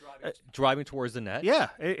period. Driving towards the net. Yeah,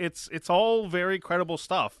 it's all very credible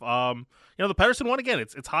stuff. The Pedersen one, again,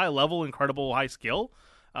 it's high level, incredible high skill.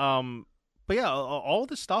 But yeah, all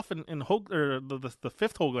this stuff in the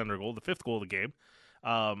fifth Höglander goal, the fifth goal of the game,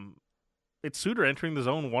 it's Suter entering the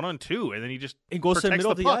zone 1-on-2, and then he just goes to the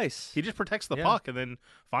middle of the ice. He just protects the puck and then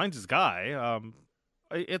finds his guy.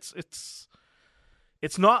 It's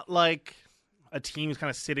not like a team's kind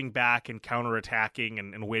of sitting back and counterattacking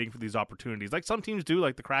and waiting for these opportunities like some teams do,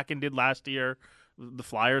 like the Kraken did last year. The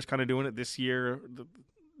Flyers kind of doing it this year.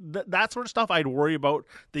 That sort of stuff I'd worry about,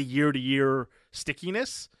 the year-to-year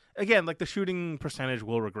stickiness. Again, like the shooting percentage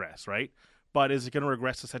will regress, right? But is it going to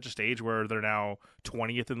regress to such a stage where they're now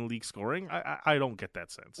 20th in the league scoring? I don't get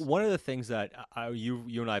that sense. One of the things that you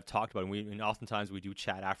and I have talked about, and oftentimes we do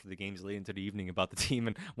chat after the games late into the evening about the team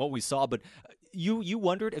and what we saw, but you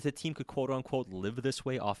wondered if the team could quote-unquote live this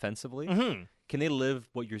way offensively. Can they live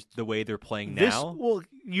the way they're playing now? Well,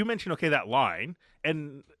 you mentioned, that line,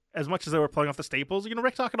 and as much as they were playing off the staples,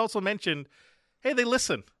 Rick Tocchet also mentioned, hey, they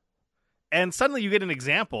listen. And suddenly you get an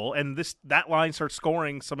example, and that line starts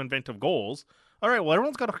scoring some inventive goals. All right, well,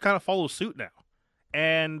 everyone's got to kind of follow suit now.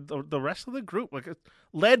 And the rest of the group,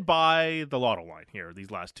 led by the Lotto line here,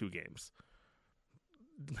 these last two games.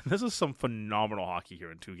 This is some phenomenal hockey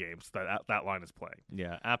here in two games that line is playing.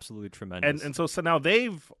 Yeah, absolutely tremendous. And so now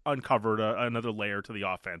they've uncovered another layer to the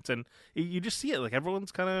offense. And you just see it,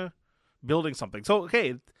 everyone's kind of building something. So,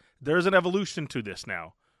 okay, there's an evolution to this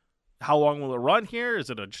now. How long will it run here? Is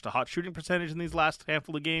it just a hot shooting percentage in these last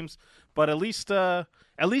handful of games? But at least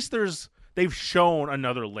they've shown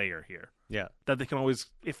another layer here. Yeah, that they can always,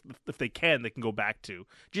 if they can go back to.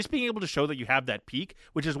 Just being able to show that you have that peak,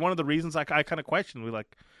 which is one of the reasons I kind of question.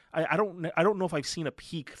 I don't know if I've seen a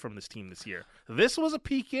peak from this team this year. This was a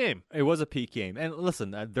peak game. It was a peak game. And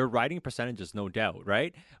listen, their riding percentages, no doubt,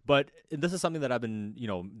 right? But this is something that I've been,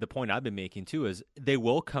 the point I've been making too is they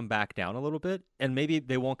will come back down a little bit, and maybe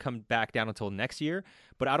they won't come back down until next year.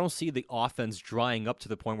 But I don't see the offense drying up to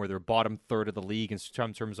the point where they're bottom third of the league in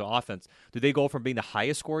terms of offense. Do they go from being the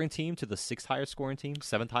highest scoring team to the sixth highest scoring team,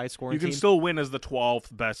 seventh highest scoring team? You can still win as the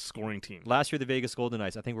 12th best scoring team. Last year, the Vegas Golden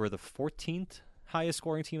Knights, I think, were the 14th highest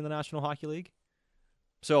scoring team in the National Hockey League.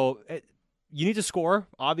 So you need to score,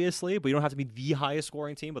 obviously, but you don't have to be the highest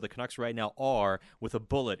scoring team. But the Canucks right now are, with a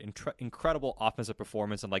bullet, incredible offensive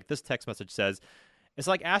performance. And like this text message says, it's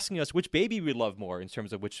like asking us which baby we love more in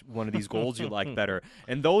terms of which one of these goals you like better.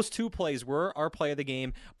 And those two plays were our play of the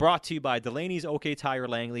game, brought to you by Delaney's OK Tire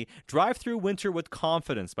Langley. Drive through winter with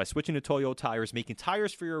confidence by switching to Toyo tires, making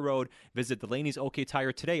tires for your road. Visit Delaney's OK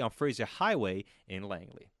Tire today on Fraser Highway in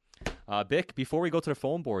Langley. Bick, before we go to the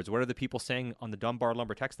phone boards, what are the people saying on the Dunbar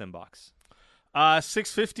Lumber text inbox?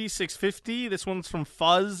 650. This one's from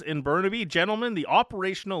Fuzz in Burnaby. Gentlemen, the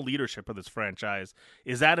operational leadership of this franchise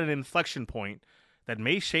is at an inflection point that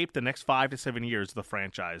may shape the next 5 to 7 years of the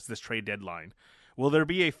franchise, this trade deadline. Will there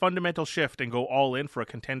be a fundamental shift and go all in for a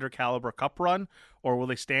contender caliber cup run, or will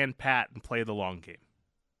they stand pat and play the long game?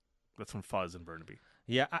 That's from Fuzz in Burnaby.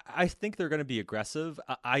 Yeah, I think they're going to be aggressive.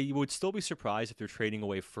 I would still be surprised if they're trading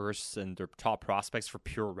away firsts and their top prospects for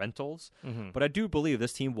pure rentals. But I do believe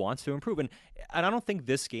this team wants to improve. And I don't think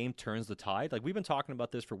this game turns the tide. Like, we've been talking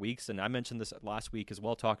about this for weeks, and I mentioned this last week as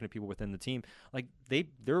well, talking to people within the team. Like,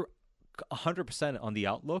 they're 100% on the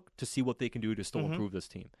outlook to see what they can do to still improve this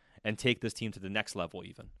team and take this team to the next level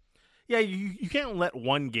even. Yeah, you can't let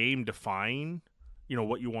one game define,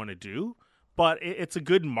 what you want to do. But it's a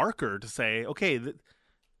good marker to say, okay,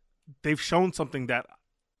 they've shown something that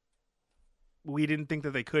we didn't think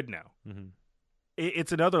that they could now.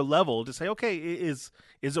 It's another level to say, okay, is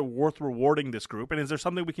it worth rewarding this group? And is there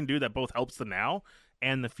something we can do that both helps the now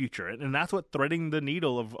and the future? And that's what threading the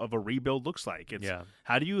needle of a rebuild looks like. It's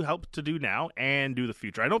how do you help to do now and do the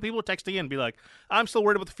future? I know people texting in and be like, I'm still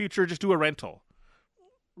worried about the future, just do a rental.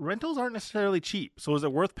 Rentals aren't necessarily cheap. So is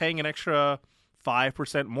it worth paying an extra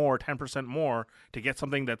 5% more, 10% more to get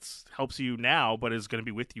something that helps you now but is going to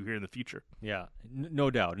be with you here in the future? Yeah, no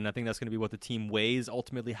doubt. And I think that's going to be what the team weighs,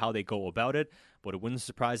 ultimately how they go about it. But it wouldn't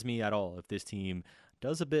surprise me at all if this team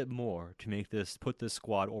does a bit more to put this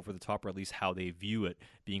squad over the top, or at least how they view it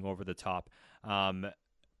being over the top. And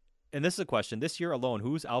this is a question. This year alone,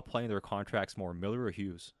 who's outplaying their contracts more, Miller or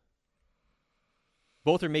Hughes?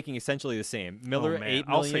 Both are making essentially the same. Miller, $8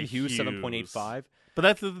 million, Hughes, 7.85.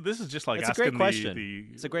 But this is just like asking a great question.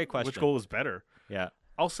 It's a great question. Which goal is better? Yeah.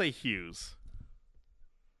 I'll say Hughes.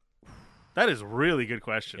 That is a really good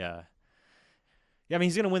question. Yeah. Yeah, I mean,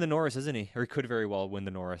 he's going to win the Norris, isn't he? Or he could very well win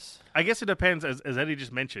the Norris. I guess it depends. As Eddie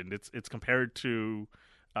just mentioned, it's compared to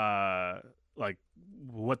like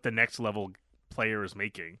what the next level player is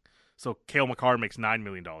making. So Cale Makar makes $9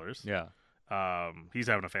 million. Yeah. He's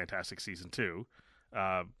having a fantastic season too.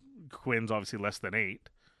 Quinn's obviously less than 8.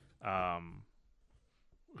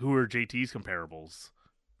 Who are JT's comparables?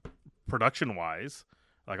 Production-wise,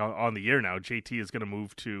 like on the year now, JT is going to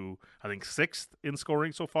move to, I think, 6th in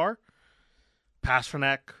scoring so far.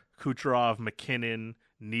 Pasternak, Kucherov, McKinnon,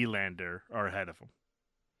 Nylander are ahead of him.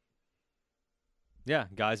 Yeah,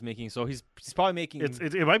 guys making, so he's probably making.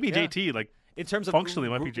 It might be JT, like in terms of functionally,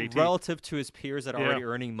 it might be JT relative to his peers that are already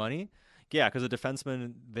earning money. Yeah, because a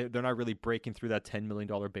defenseman, they're not really breaking through that $10 million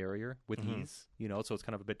barrier with ease, so it's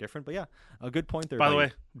kind of a bit different. But yeah, a good point there. By the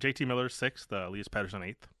way, JT Miller 6th, Elias Pettersson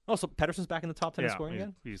 8th. Oh, so Pettersson's back in the top 10 in scoring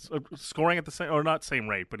again? He's scoring at the same, or not same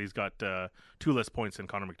rate, but he's got 2 less points than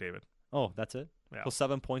Connor McDavid. Oh, that's it? Yeah. Well,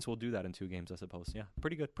 7 points will do that in 2 games, I suppose. Yeah,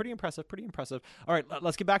 pretty good. Pretty impressive. All right,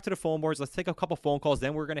 let's get back to the phone boards. Let's take a couple phone calls.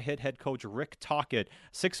 Then we're going to hit head coach Rick Tocchet,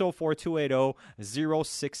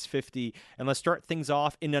 604-280-0650. And let's start things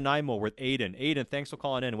off in Nanaimo with Aiden. Aiden, thanks for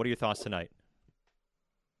calling in. What are your thoughts tonight?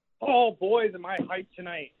 Oh, boys, am I hyped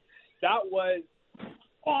tonight. That was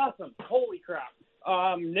awesome. Holy crap.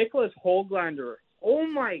 Nicholas Höglander. Oh,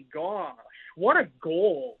 my gosh. What a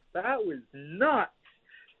goal. That was nuts.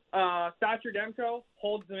 Thatcher Demko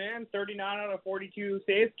holds the man, 39 out of 42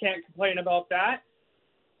 saves. Can't complain about that.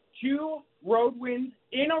 2 road wins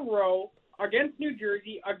in a row against New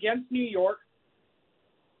Jersey, against New York.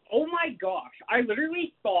 Oh, my gosh. I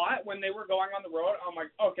literally thought when they were going on the road, I'm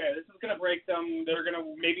like, okay, this is going to break them. They're going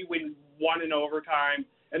to maybe win 1 in overtime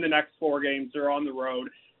in the next 4 games. They're on the road.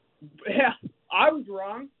 Yeah, I was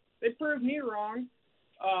wrong. They proved me wrong.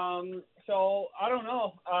 So I don't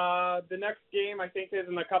know. The next game I think is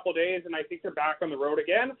in a couple days, and I think they're back on the road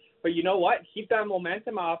again. But you know what? Keep that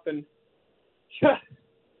momentum up, and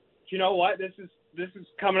you know what? This is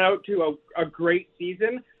coming out to a great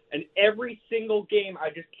season, and every single game I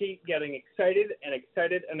just keep getting excited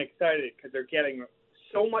because they're getting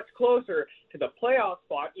so much closer to the playoff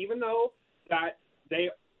spot, even though that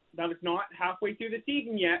is not halfway through the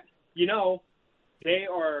season yet. They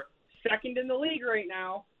are second in the league right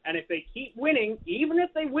now. And if they keep winning, even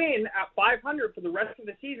if they win at 500 for the rest of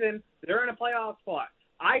the season, they're in a playoff spot.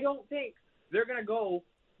 I don't think they're going to go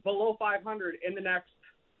below 500 in the next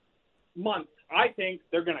month. I think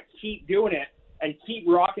they're going to keep doing it and keep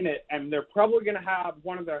rocking it, and they're probably going to have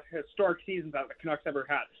one of the historic seasons that the Canucks ever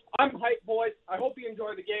had. I'm hyped, boys. I hope you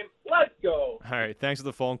enjoy the game. Let's go. All right, thanks for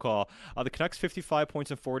the phone call. The Canucks 55 points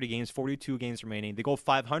in 40 games, 42 games remaining. They go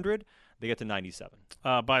 500, they get to 97.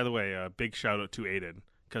 By the way, big shout-out to Aiden.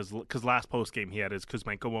 Because last post game he had his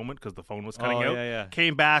Kuzmenko moment because the phone was cutting out. Yeah.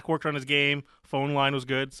 Came back, worked on his game. Phone line was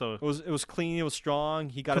good. So it was clean. It was strong.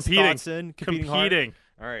 He got his thoughts in. Competing hard.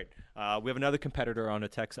 All right. We have another competitor on the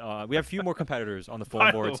text. We have a few more competitors on the phone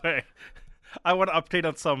boards. By the way, I want to update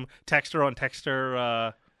on some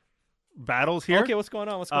texter battles here. Okay, what's going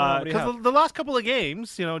on? Because the last couple of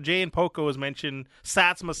games, Jay and Poco has mentioned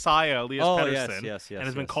Sats Messiah, Elias Pettersson, yes, and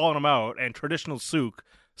has been calling him out. And traditional Souk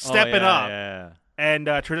stepping up. And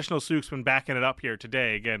Traditional Souk's been backing it up here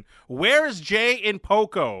today again. Where's Jay in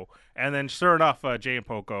Poco? And then sure enough, Jay in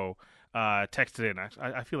Poco texted in.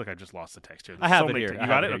 I feel like I just lost the text here. I have it here. You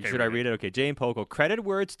got it? Okay, should I read it? Okay, Jay in Poco. Credit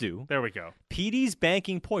where it's due. There we go. PD's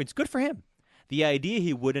banking points. Good for him. The idea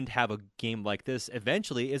he wouldn't have a game like this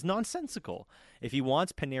eventually is nonsensical. If he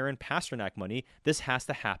wants Panarin Pasternak money, this has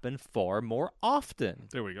to happen far more often.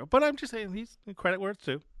 There we go. But I'm just saying, he's credit where it's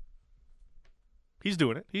due. He's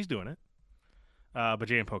doing it. But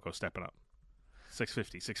Jay and Poco stepping up.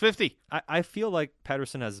 650. I feel like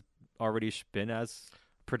Pettersson has already been as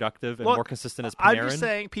productive and Look, more consistent as Panarin. I'm just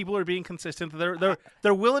saying people are being consistent.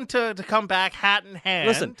 They're willing to come back hat in hand.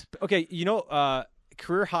 Listen, okay,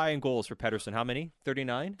 career high in goals for Pettersson. How many?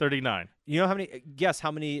 39? 39. You know how many? Guess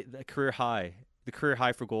how many the career high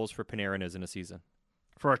for goals for Panarin is in a season?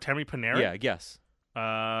 For Artemi Panarin? Yeah, guess.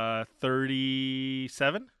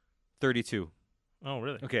 37? 32. Oh,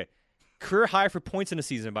 really? Okay. Career high for points in a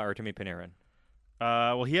season by Artemi Panarin.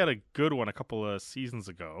 Well, he had a good one a couple of seasons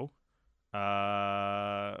ago.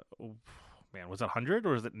 Man, was it 100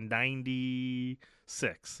 or is it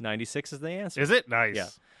 96? 96 is the answer. Is it? Nice. Yeah.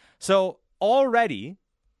 So already,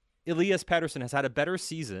 Elias Pettersson has had a better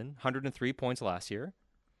season, 103 points last year,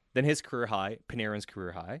 than his career high, Panarin's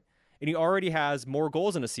career high. And he already has more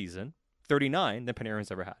goals in a season, 39, than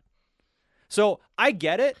Panarin's ever had. So I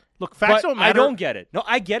get it. Look, facts don't matter. I don't get it. No,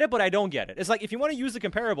 I get it, but I don't get it. It's like if you want to use the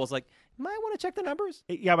comparables, like, you might want to check the numbers.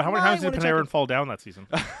 Yeah, but how many times did Panarin fall down that season?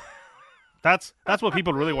 That's what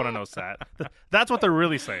people really want to know, Sat. That's what they're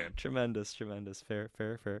really saying. Tremendous.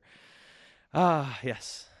 Fair.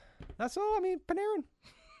 Yes. That's all. I mean, Panarin.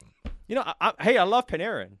 I love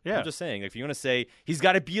Panarin. Yeah. I'm just saying, if you want to say he's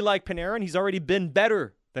got to be like Panarin, he's already been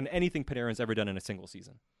better than anything Panarin's ever done in a single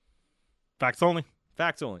season. Facts only.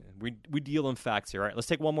 Facts only. We deal in facts here. All right, let's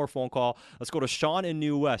take one more phone call. Let's go to Sean in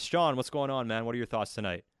New West. Sean, what's going on, man? What are your thoughts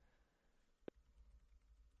tonight?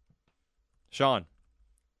 Sean.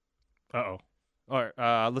 Uh-oh. All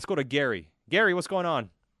right, let's go to Gary. Gary, what's going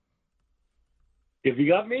on? Have you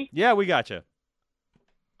got me? Yeah, we got you.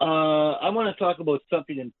 I want to talk about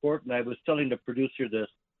something important. I was telling the producer this.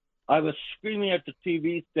 I was screaming at the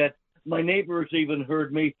TV set. My neighbors even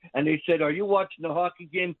heard me, and they said, "Are you watching the hockey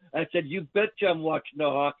game?" I said, "You betcha I'm watching the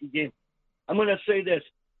hockey game." I'm going to say this.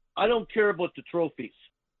 I don't care about the trophies.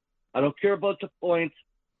 I don't care about the points.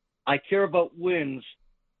 I care about wins.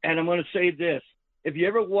 And I'm going to say this. If you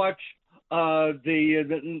ever watch the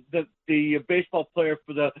baseball player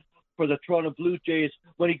for the Toronto Blue Jays,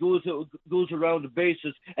 when he goes around the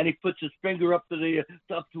bases and he puts his finger up to his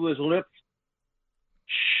lips,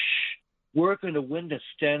 shh. We're going to win the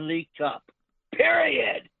Stanley Cup.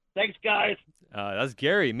 Period. Thanks, guys. That's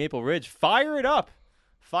Gary, Maple Ridge. Fire it up,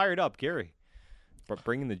 Gary.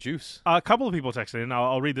 Bringing the juice. A couple of people texted in.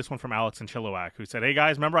 I'll read this one from Alex in Chilliwack, who said, "Hey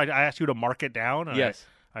guys, remember I asked you to mark it down? And yes.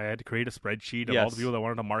 I had to create a spreadsheet of all the people that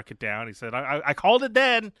wanted to mark it down." He said, "I called it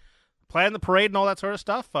then, planned the parade and all that sort of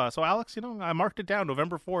stuff." So Alex, I marked it down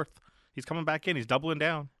November 4th. He's coming back in. He's doubling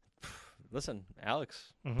down. Listen,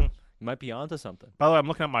 Alex. Mm-hmm. You might be onto something. By the way, I'm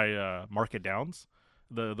looking at my market downs.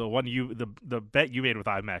 The bet you made with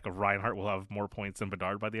IMAC of Reinhart will have more points than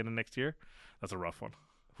Bedard by the end of next year. That's a rough one.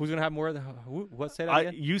 Who's going to have more? What say that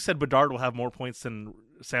again? You said Bedard will have more points than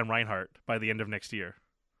Sam Reinhart by the end of next year,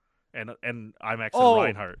 and IMAC said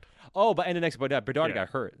Reinhart. Oh, by end of next, but Bedard got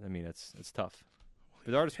hurt. I mean, it's tough.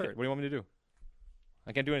 Bedard is hurt. What do you want me to do?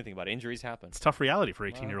 I can't do anything about it. Injuries happen. It's tough reality for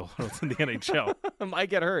 18-year-olds in the NHL. Might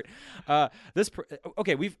get hurt. I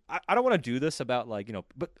don't want to do this about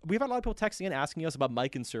but we've had a lot of people texting in asking us about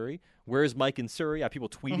Mike and Surrey. Where's Mike and Surrey? I have people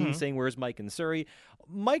tweeting saying, "Where's Mike and Surrey?"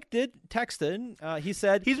 Mike did text in. He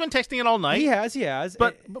said he's been texting it all night. He has.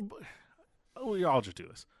 But I'll just do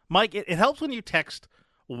this, Mike. It helps when you text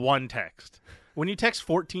one text. When you text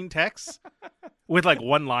 14 texts with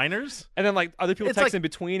one-liners, and then other people text in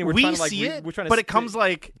between, and we're we trying to see it, we're trying to but it comes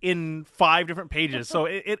in 5 different pages, so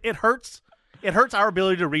it hurts. It hurts our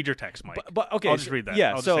ability to read your text, Mike. But okay, I'll just read that.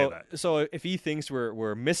 Yeah, I'll just say that. So if he thinks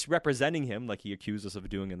we're misrepresenting him, like he accused us of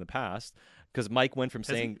doing in the past, because Mike went from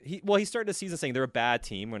saying he started the season saying they're a bad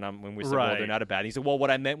team when we said well they're not a bad team. He said, well,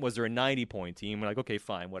 what I meant was they're a 90-point team. We're like, okay,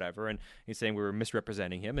 fine, whatever. And he's saying we were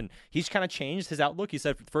misrepresenting him, and he's kind of changed his outlook. He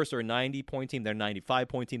said first they're a 90-point team, they're a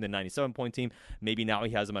 95-point team, they're a 97-point team. Maybe now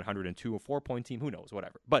he has them at 102 or 4-point team. Who knows?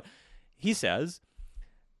 Whatever. But he says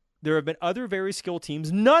there have been other very skilled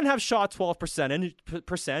teams. None have shot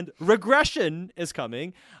 12%. Regression is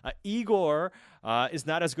coming. Igor is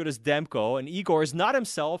not as good as Demko, and Igor is not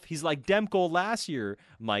himself. He's like Demko last year,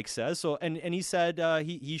 Mike says. So, and he said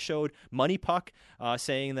he showed Money Puck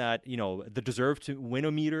saying that, the deserve to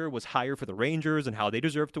win-o-meter was higher for the Rangers and how they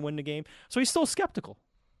deserve to win the game. So he's still skeptical.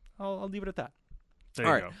 I'll leave it at that. There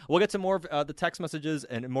All you right, go. we'll get to more of the text messages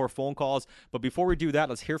and more phone calls. But before we do that,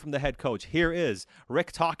 let's hear from the head coach. Here is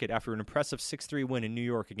Rick Tocchet after an impressive 6-3 win in New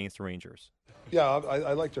York against the Rangers. Yeah,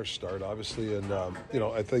 I liked our start, obviously. And,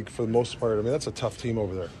 I think for the most part, that's a tough team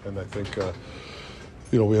over there. And I think,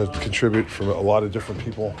 we have to contribute from a lot of different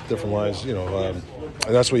people, different lines, and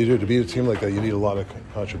that's what you do. To beat a team like that, you need a lot of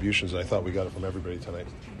contributions. And I thought we got it from everybody tonight.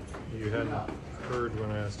 You hadn't heard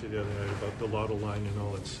when I asked you the other night about the Lotto line and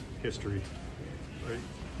all its history. Right?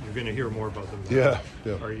 You're going to hear more about them now.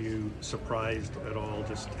 Yeah. Are you surprised at all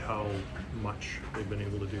just how much they've been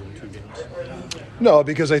able to do in 2 games? No,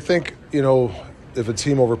 because I think, if a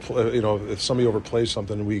team if somebody overplays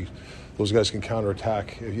something, those guys can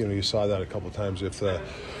counterattack. You saw that a couple of times. If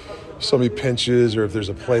somebody pinches or if there's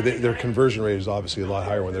a play, their conversion rate is obviously a lot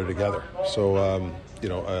higher when they're together. So,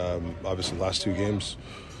 obviously the last 2 games,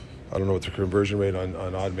 I don't know what the conversion rate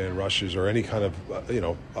on odd man rushes or any kind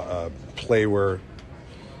of, play where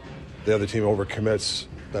the other team overcommits,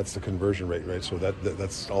 that's the conversion rate, right? So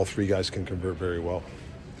that's all 3 guys can convert very well.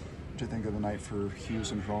 What do you think of the night for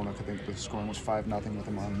Hughes and Hronek? I think the scoring was 5-0 with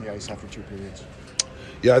them on the ice after 2 periods.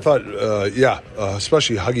 Yeah, I thought,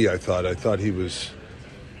 especially Huggy, I thought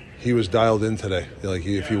he was dialed in today.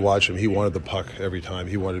 If you watch him, he wanted the puck every time.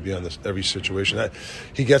 He wanted to be on every situation.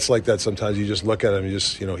 He gets like that sometimes. You just look at him,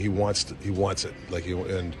 he wants it.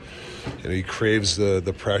 He craves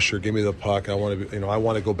the pressure. Give me the puck. I want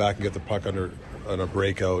to go back and get the puck on a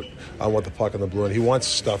breakout. I want the puck on the blue, and he wants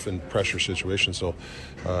stuff in pressure situations. So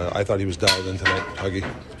I thought he was dialed in tonight, Huggy.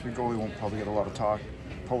 Your goalie won't probably get a lot of talk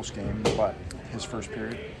post game, but his first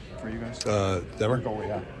period for you guys. Denver.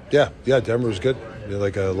 Goalie, yeah. Yeah, Denver was good.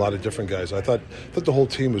 Like a lot of different guys. I thought the whole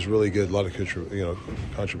team was really good. A lot of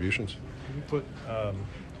contributions. When you put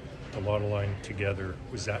the Lotto line together,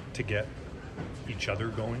 was that to get each other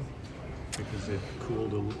going? Because they've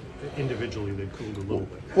cooled individually. They've cooled a little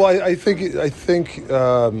bit. Well, I think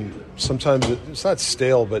sometimes it's not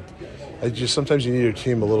stale, but sometimes you need your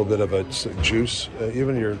team a little bit of a juice,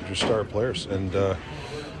 even your star players. And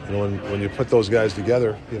when you put those guys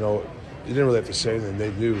together, you didn't really have to say anything.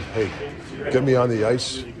 They knew, hey, get me on the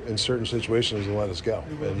ice in certain situations and let us go.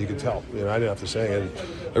 And you could tell. I didn't have to say anything.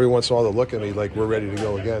 And every once in a while, they look at me like we're ready to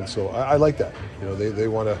go again. So I like that. They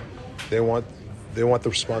want the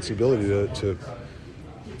responsibility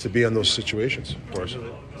to be in those situations for us.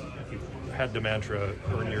 You had the mantra,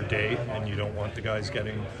 earn your day, and you don't want the guys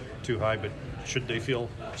getting too high, but should they feel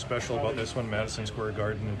special about this one? Madison Square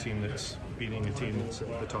Garden, a team that's beating a team that's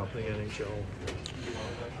at the top of the NHL.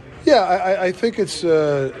 Yeah, I think it's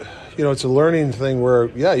it's a learning thing where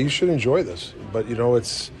you should enjoy this, but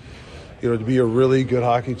it's to be a really good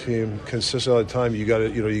hockey team consistent all the time, you got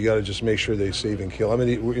to just make sure they save and kill. I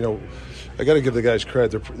mean, I got to give the guys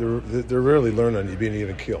credit. They're really learning on being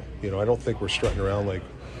even kill. I don't think we're strutting around like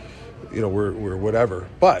we're whatever,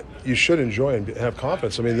 but you should enjoy and have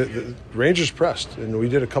confidence. I mean, the Rangers pressed, and we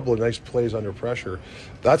did a couple of nice plays under pressure.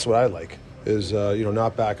 That's what I like is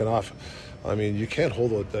not backing off. I mean, you can't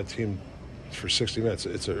hold that team for 60 minutes.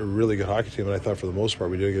 It's a really good hockey team, and I thought for the most part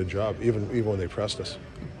we did a good job, even when they pressed us.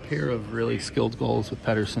 Pair of really skilled goals with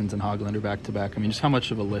Pettersson's and Hoglander back to back. I mean, just how much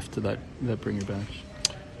of a lift did that bring your bench?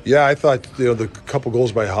 Yeah, I thought the couple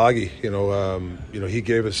goals by Hoggy, he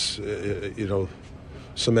gave us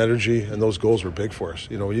some energy, and those goals were big for us.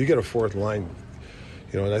 When you get a fourth line,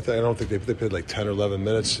 and I don't think they played like 10 or 11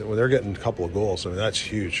 minutes. When they're getting a couple of goals, I mean that's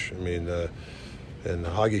huge. I mean, and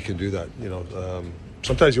Hoggy can do that.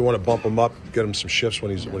 Sometimes you want to bump him up, get him some shifts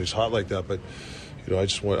when he's hot like that, but. I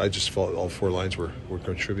just felt all 4 lines were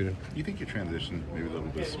contributing. You think your transition, maybe a little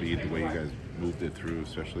bit of speed, the way you guys moved it through,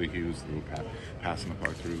 especially Hughes, passing the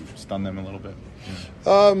puck through, stunned them a little bit?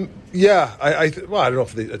 Yeah. I don't know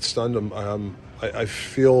if it stunned them. I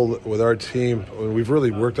feel with our team, we've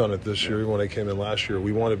really worked on it this year. When I came in last year,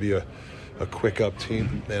 we want to be a quick up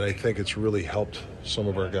team, and I think it's really helped some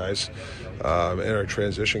of our guys in our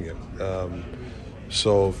transition game.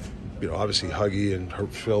 Obviously Huggy and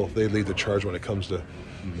Phil, they lead the charge when it comes to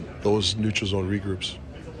those neutral zone regroups.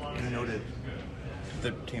 You noted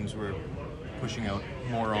that teams were pushing out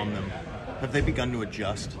more on them. Have they begun to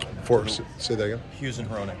adjust? Say that again? Hughes and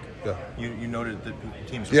Hronik. Yeah. You noted that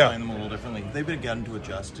teams were playing them a little differently. Have they begun to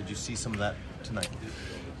adjust? Did you see some of that tonight?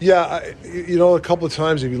 Yeah, a couple of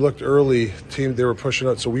times, if you looked early, they were pushing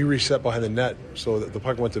out, so we reset behind the net, so the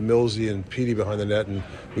puck went to Millsy and Petey behind the net, and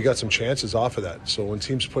we got some chances off of that. So when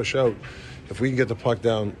teams push out, if we can get the puck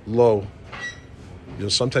down low,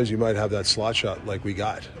 sometimes you might have that slot shot like we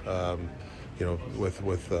got,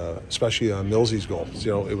 with especially on Millsy's goal.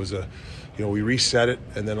 It was we reset it,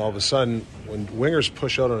 and then all of a sudden, when wingers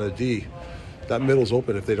push out on a D, that middle's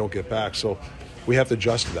open if they don't get back. So we have to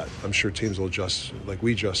adjust to that. I'm sure teams will adjust like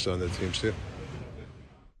we adjust on the teams too.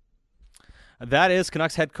 That is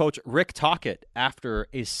Canucks head coach Rick Tocchet after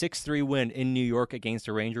a 6-3 win in New York against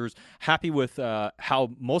the Rangers. Happy with how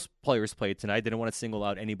most players played tonight. Didn't want to single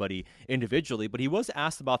out anybody individually, but he was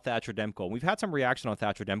asked about Thatcher Demko. We've had some reaction on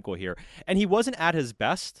Thatcher Demko here, and he wasn't at his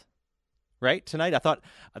best. Right, tonight, I thought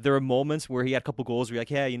there were moments where he had a couple goals where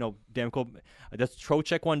you're like, Demko, that's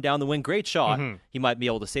Trocheck one down the wing, great shot. Mm-hmm. He might be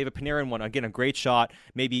able to save a Panarin one, again, a great shot.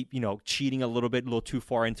 Maybe, cheating a little too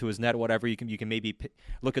far into his net, whatever. You can maybe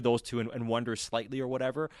look at those two and wonder slightly or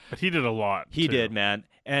whatever. But he did a lot. He did, man.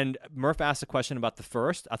 And Murph asked a question about the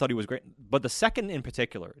first. I thought he was great. But the second in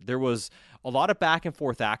particular, there was a lot of back and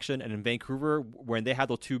forth action. And in Vancouver, when they had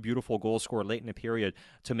those two beautiful goals scored late in the period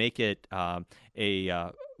to make it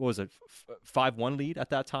what was it, 5-1 lead at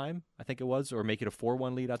that time, I think it was, or make it a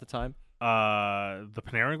 4-1 lead at the time? The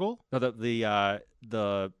Panarin goal? No,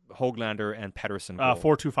 the Höglander and Pettersson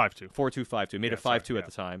goal. 4-2-5-2. 4-2-5-2. Made it 5-2 at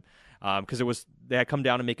the time. Because they had come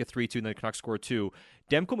down to make it 3-2, and then the Canucks scored 2.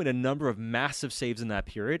 Demko made a number of massive saves in that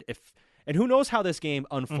period. And who knows how this game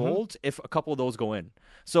unfolds if a couple of those go in.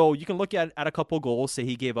 So you can look at a couple of goals, say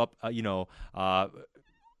he gave up,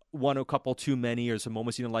 one a couple too many, or some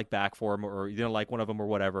moments you didn't like back for him, or you didn't like one of them or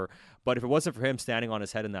whatever. But if it wasn't for him standing on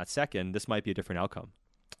his head in that second, this might be a different outcome.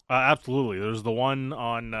 Absolutely. There's the one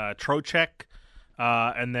on Trocheck,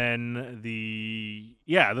 and then the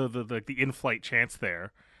in-flight chance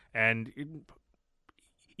there. And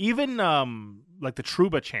even like the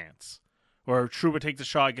Trouba chance, where Trouba takes a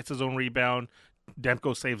shot, gets his own rebound,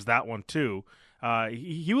 Demko saves that one too.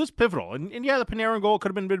 He was pivotal. And the Panarin goal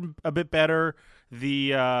could have been a bit better. The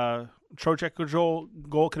Trocheck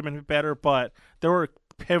goal could have been a bit better, but there were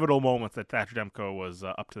pivotal moments that Thatcher Demko was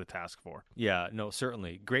up to the task for. Yeah, no,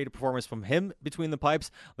 certainly. Great performance from him between the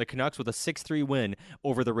pipes. The Canucks with a 6-3 win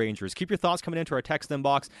over the Rangers. Keep your thoughts coming into our text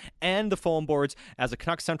inbox and the phone boards as the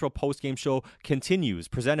Canucks Central postgame show continues,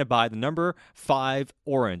 presented by the number 5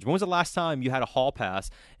 Orange. When was the last time you had a hall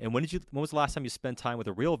pass, and when was the last time you spent time with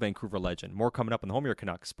a real Vancouver legend? More coming up on the Home of Your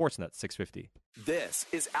Canucks, Sportsnet 650. This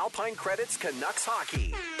is Alpine Credits Canucks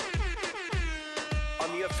Hockey.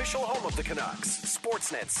 On the official home of the Canucks,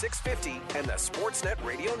 Sportsnet 650 and the Sportsnet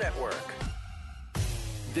Radio Network.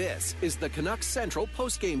 This is the Canucks Central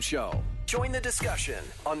postgame show. Join the discussion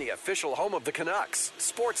on the official home of the Canucks,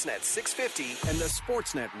 Sportsnet 650 and the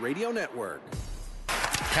Sportsnet Radio Network.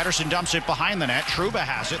 Pettersson dumps it behind the net. Trouba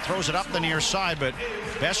has it, throws it up the near side, but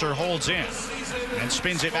Besser holds in and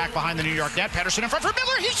spins it back behind the New York net. Pettersson in front for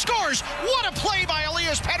Miller. He scores. What a play by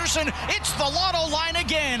Elias Pettersson. It's the lotto line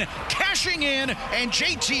again, cashing in, and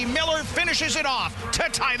JT Miller finishes it off to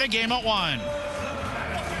tie the game at 1.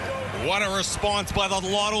 What a response by the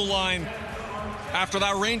lotto line after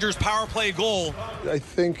that Rangers power play goal. I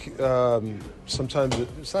think sometimes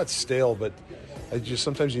it's not stale, but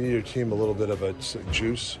sometimes you need your team a little bit of a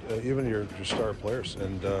juice, even your star players.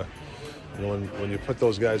 And when you put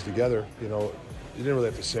those guys together, you didn't really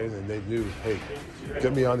have to say anything. They knew, hey,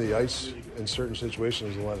 get me on the ice in certain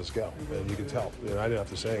situations and let us go. And you could tell. I didn't have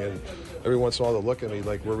to say anything. And every once in a while they'll look at me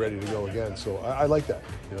like we're ready to go again. So I like that.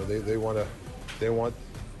 They want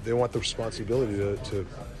the responsibility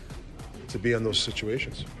to be in those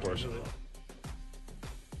situations for us.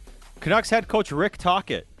 Canucks head coach Rick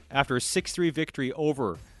Tocchet after a 6-3 victory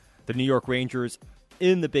over the New York Rangers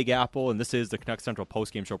in the Big Apple, and this is the Canucks Central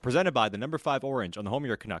postgame show presented by the number 5 Orange on the home of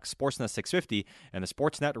your Canucks, Sportsnet 650 and the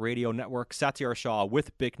Sportsnet Radio Network. Satyar Shah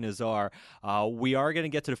with Bick Nazar. We are going to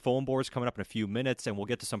get to the phone boards coming up in a few minutes, and we'll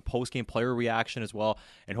get to some postgame player reaction as well,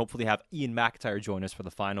 and hopefully have Ian McIntyre join us for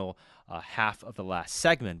the final half of the last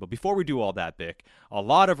segment. But before we do all that, Bick, a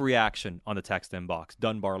lot of reaction on the text inbox.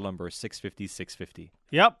 Dunbar Lumber 650-650.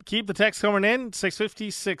 Yep, keep the text coming in,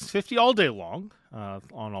 650 all day long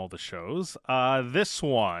on all the shows. This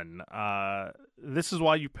one, this is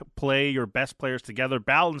why you play your best players together.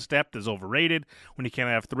 Balanced depth is overrated when you can't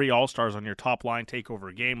have 3 all-stars on your top line take over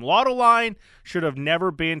a game. Lotto line should have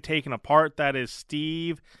never been taken apart. That is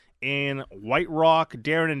Steve in White Rock,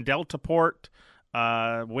 Darren in Deltaport.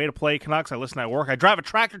 Way to play, Canucks. I listen at work. I drive a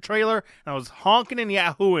tractor trailer, and I was honking and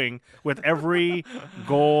yahooing with every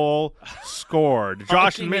goal scored.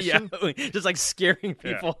 Josh and Mission. Just like scaring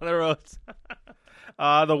people on the roads.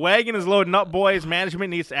 The wagon is loading up, boys. Management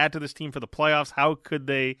needs to add to this team for the playoffs. How could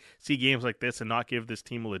they see games like this and not give this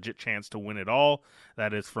team a legit chance to win it all?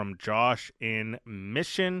 That is from Josh in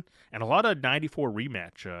Mission. And a lot of 94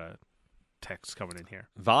 rematch texts coming in here.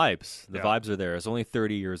 Vibes. The vibes are there. It's only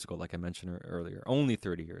 30 years ago, like I mentioned earlier. Only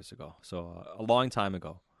 30 years ago. So a long time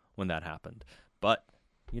ago when that happened. But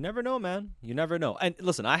you never know, man. You never know. And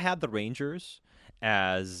listen, I had the Rangers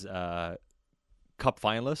as Cup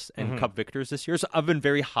finalists and Cup victors this year. So I've been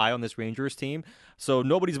very high on this Rangers team. So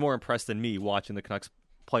nobody's more impressed than me watching the Canucks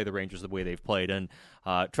play the Rangers the way they've played. And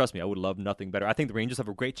trust me, I would love nothing better. I think the Rangers have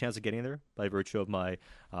a great chance of getting there by virtue of my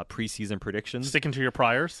preseason predictions. Sticking to your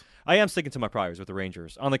priors? I am sticking to my priors with the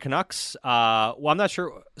Rangers. On the Canucks, well, I'm not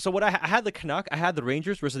sure. So what I had the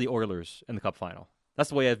Rangers versus the Oilers in the Cup final. That's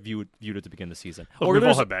the way I viewed it to begin the season. Look, we've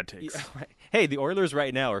all had bad takes. Hey, the Oilers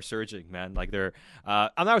right now are surging, man. Like they're.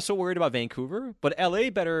 I'm not so worried about Vancouver, but LA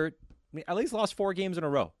better. I mean, LA's lost 4 games in a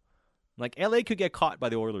row. Like LA could get caught by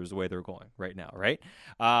the Oilers the way they're going right now, right?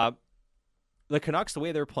 The Canucks, the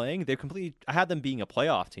way they're playing, they're completely. I had them being a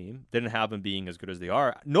playoff team. Didn't have them being as good as they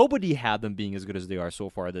are. Nobody had them being as good as they are so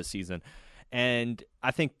far this season. And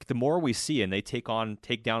I think the more we see, and they take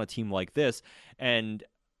down a team like this, and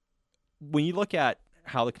when you look at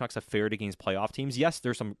how the Canucks have fared against playoff teams, yes,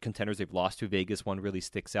 there's some contenders they've lost to. Vegas one really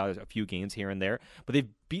sticks out. There's a few games here and there, but they've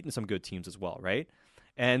beaten some good teams as well, right?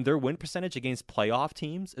 And their win percentage against playoff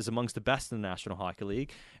teams is amongst the best in the National Hockey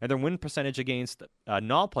League, and their win percentage against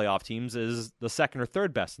non-playoff teams is the second or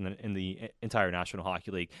third best in the entire National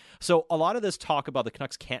Hockey League. So a lot of this talk about the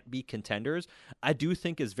Canucks can't be contenders, I do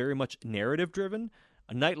think is very much narrative-driven.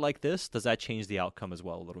 A night like this, does that change the outcome as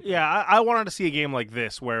well a little bit? Yeah, I wanted to see a game like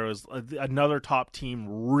this where it was another top team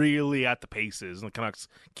really at the paces and the Canucks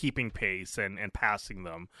keeping pace and passing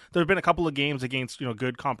them. There have been a couple of games against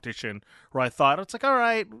good competition where I thought, it's like, all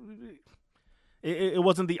right, it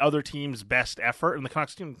wasn't the other team's best effort, and the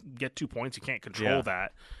Canucks didn't get 2 points. You can't control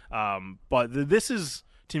that. But this is,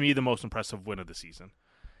 to me, the most impressive win of the season.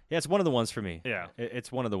 Yeah, it's one of the ones for me. Yeah.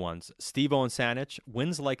 It's one of the ones. Steve-O and Sanych,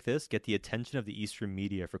 wins like this get the attention of the Eastern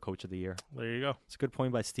media for Coach of the Year. There you go. It's a good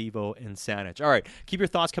point by Steve-O and Sanych. All right, keep your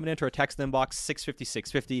thoughts coming into our text inbox,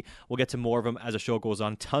 650-650. We'll get to more of them as the show goes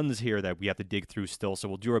on. Tons here that we have to dig through still, so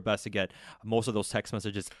we'll do our best to get most of those text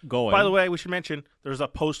messages going. By the way, we should mention there's a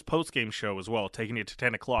post-game show as well, taking it to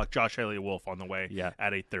 10 o'clock. Josh Elliott Wolf on the way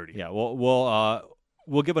at 8:30. Yeah,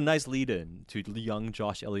 we'll give a nice lead-in to young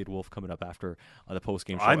Josh Elliott Wolf coming up after the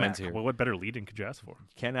post-game show ends here. Well, what better lead-in could you ask for?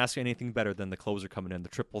 Can't ask anything better than the closer coming in, the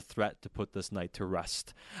triple threat to put this night to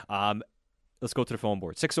rest. Let's go to the phone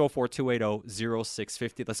board,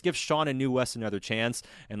 604-280-0650. Let's give Sean in New West another chance,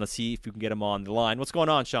 and let's see if we can get him on the line. What's going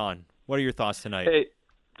on, Sean? What are your thoughts tonight? Hey,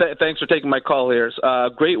 thanks for taking my call here.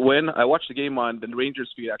 Great win. I watched the game on the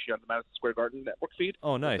Rangers feed, actually, on the Madison Square Garden network feed.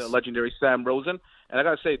 Oh, nice. The legendary Sam Rosen. And I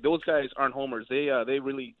got to say, those guys aren't homers. They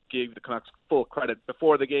really gave the Canucks full credit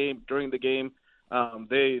before the game, during the game.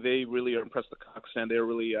 They really impressed the Canucks, and they're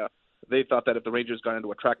really they thought that if the Rangers got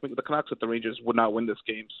into a track meet with the Canucks, that the Rangers would not win this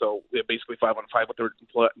game. So they're basically 5-on-5 what they're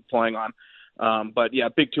playing on. But yeah,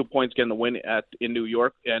 big 2 points getting the win in New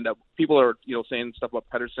York. And people are saying stuff about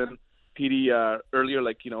Pettersson, PD earlier,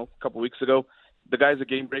 like a couple weeks ago. The guy's a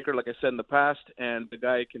game breaker, like I said in the past, and the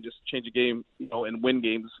guy can just change a game, and win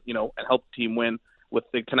games, and help the team win.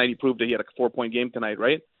 Tonight he proved that he had a 4-point game tonight,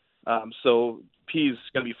 right? So P's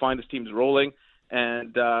going to be fine. This team's rolling.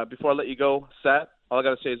 And before I let you go, Sat, all I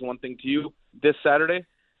got to say is one thing to you. This Saturday,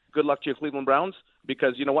 good luck to your Cleveland Browns,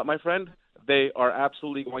 because you know what, my friend? They are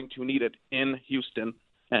absolutely going to need it in Houston.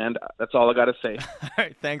 And that's all I got to say. All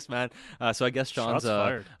right, thanks, man. So I guess Sean's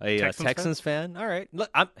a Texans fan. All right. Look,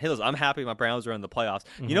 I'm happy my Browns are in the playoffs.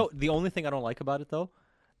 Mm-hmm. The only thing I don't like about it, though,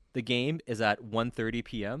 the game is at 1:30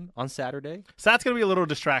 p.m. on Saturday. Sat's going to be a little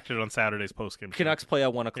distracted on Saturday's postgame. Canucks play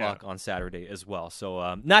at 1 o'clock on Saturday as well.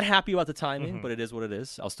 So not happy about the timing, but it is what it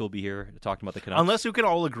is. I'll still be here talking about the Canucks. Unless you can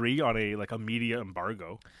all agree on a media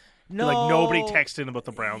embargo. No, nobody texted about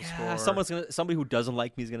the Browns score. Somebody who doesn't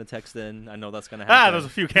like me is gonna text in. I know that's gonna happen. There's a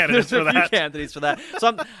few candidates for that.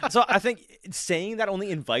 So I think saying that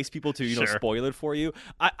only invites people to spoil it for you.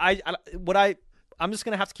 I'm just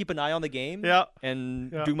gonna have to keep an eye on the game. And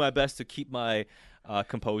do my best to keep my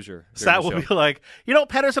composure. Sat will be like,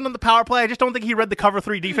 Pettersson on the power play. I just don't think he read the cover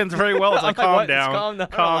 3 defense very well. It's like, calm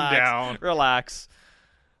down. Relax.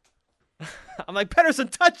 I'm like, Pettersson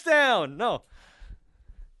touchdown. No.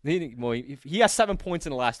 He has 7 points in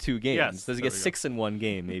the last 2 games. Yes, Does he get 6 in one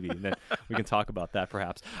game? Maybe. Then we can talk about that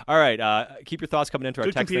perhaps. All right. Keep your thoughts coming into our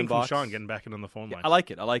Good text competing inbox. from Sean getting back in on the phone line. I like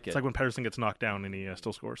it. It's like when Pettersson gets knocked down and he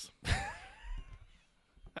still scores.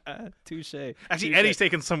 Touche. Actually, Eddie's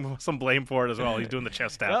taking some blame for it as well. He's doing the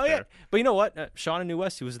chest tap there. But you know what? Sean in New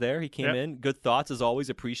West, he was there. He came Yep. in. Good thoughts as always.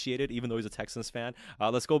 Appreciated, even though he's a Texans fan.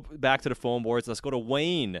 Let's go back to the phone boards. Let's go to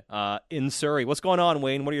Wayne in Surrey. What's going on,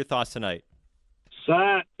 Wayne? What are your thoughts tonight?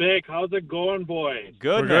 Sat, Vic, how's it going, boys?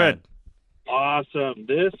 Good, man. Awesome.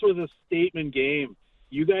 This was a statement game.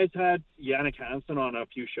 You guys had Yannick Hansen on a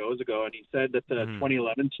few shows ago, and he said that the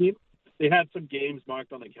 2011 team, they had some games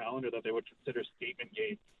marked on the calendar that they would consider statement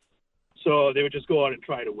games. So they would just go out and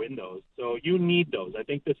try to win those. So you need those. I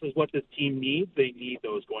think this is what this team needs. They need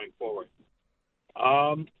those going forward.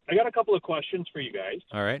 I got a couple of questions for you guys.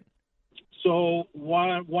 All right. So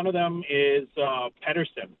one of them is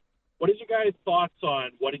Pettersson. What is your guys' thoughts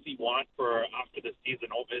on what does he want for after the season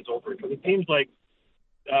is over? Because it seems like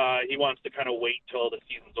he wants to kind of wait till the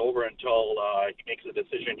season's over until he makes a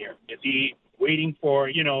decision here. Is he waiting for,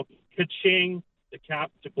 ka-ching, the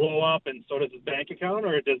cap to blow up and so does his bank account,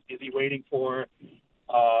 or is he waiting for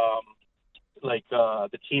the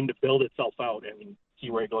team to build itself out and see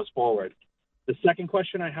where it goes forward? The second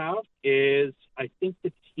question I have is I think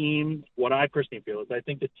the team, what I personally feel is I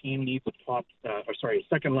think the team needs a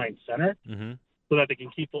second-line center so that they can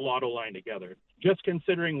keep the lotto line together. Just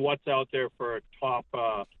considering what's out there for top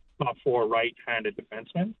 4 right-handed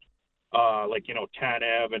defensemen,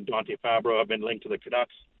 Tanev and Dante Fabro have been linked to the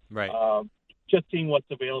Canucks. Right. Just seeing what's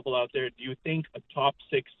available out there, do you think a top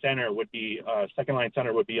 6 center would be second-line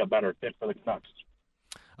center would be a better fit for the Canucks?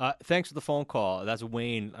 Thanks for the phone call. That's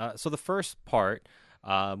Wayne. So the first part,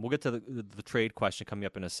 we'll get to the trade question coming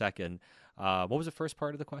up in a second. What was the first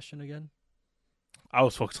part of the question again? I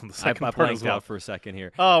was focused on the second I part blanked as well. out for a second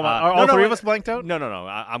here. Oh, are all three of us blanked out? No.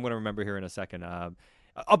 I'm going to remember here in a second.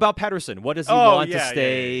 About Pettersson, what does he want to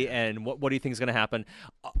stay, and what do you think is going to happen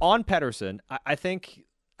on Pettersson? I think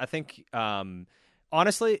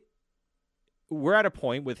honestly, we're at a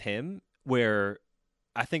point with him where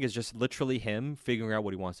I think it's just literally him figuring out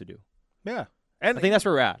what he wants to do. Yeah. And I think that's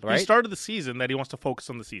where we're at, right? He started the season that he wants to focus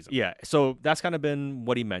on the season. Yeah, so that's kind of been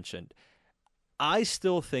what he mentioned. I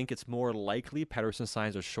still think it's more likely Pettersson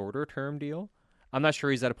signs a shorter-term deal. I'm not sure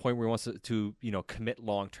he's at a point where he wants to commit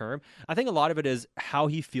long-term. I think a lot of it is how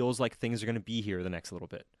he feels like things are going to be here the next little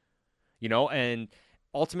bit. And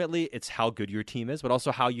ultimately, it's how good your team is, but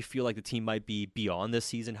also how you feel like the team might be beyond this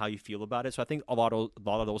season, how you feel about it. So I think a lot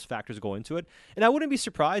of those factors go into it. And I wouldn't be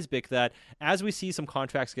surprised, Bick, that as we see some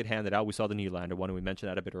contracts get handed out, we saw the Nylander one, and we mentioned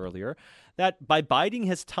that a bit earlier, that by biding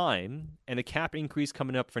his time and a cap increase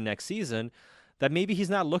coming up for next season, that maybe he's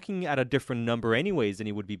not looking at a different number anyways than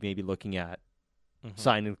he would be maybe looking at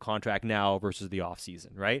signing a contract now versus the offseason,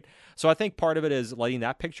 right? So I think part of it is letting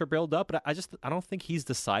that picture build up, but I don't think he's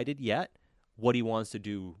decided yet what he wants to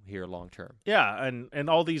do here long term. Yeah, and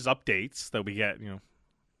all these updates that we get,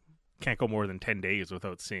 can't go more than 10 days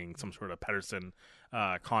without seeing some sort of Pettersson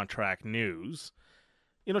contract news.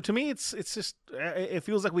 To me, it's just it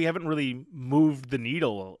feels like we haven't really moved the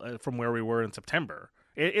needle from where we were in September.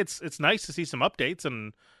 It's nice to see some updates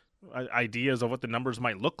and ideas of what the numbers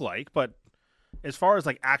might look like, but as far as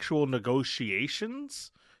like actual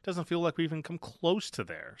negotiations, it doesn't feel like we've even come close to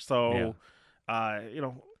there. So,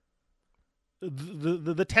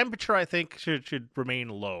 the temperature I think should remain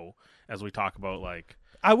low as we talk about like.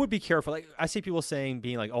 I would be careful. Like I see people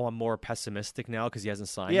being like, "Oh, I'm more pessimistic now because he hasn't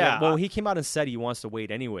signed." Yeah. Yet. Well, he came out and said he wants to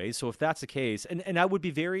wait anyway. So if that's the case, and I would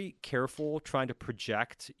be very careful trying to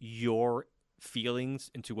project your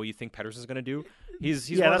feelings into what you think Pettersson's going to do. He's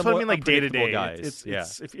that's what I mean. Like day to day, guys.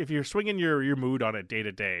 If you're swinging your mood on it day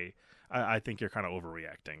to day, I think you're kind of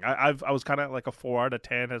overreacting. I was kind of like a 4 out of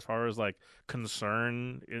 10 as far as like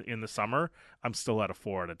concern in the summer. I'm still at a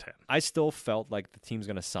 4 out of 10. I still felt like the team's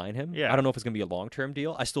going to sign him. Yeah. I don't know if it's going to be a long-term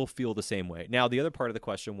deal. I still feel the same way. Now, the other part of the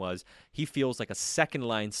question was he feels like a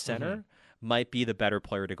second-line center might be the better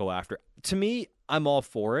player to go after. To me, I'm all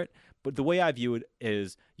for it. But the way I view it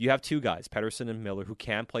is you have two guys, Pettersson and Miller, who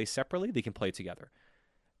can play separately. They can play together.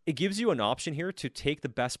 It gives you an option here to take the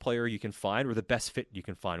best player you can find or the best fit you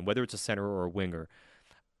can find, whether it's a center or a winger.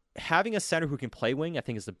 Having a center who can play wing, I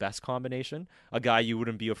think, is the best combination. A guy you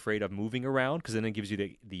wouldn't be afraid of moving around because then it gives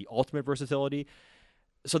you the ultimate versatility.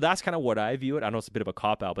 So that's kind of what I view it. I know it's a bit of a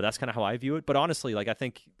cop-out, but that's kind of how I view it. But honestly, like I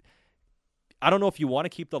think I don't know if you want to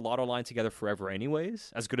keep the lotto line together forever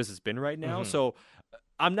anyways, as good as it's been right now. So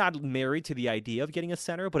I'm not married to the idea of getting a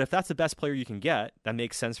center, but if that's the best player you can get, that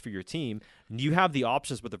makes sense for your team. You have the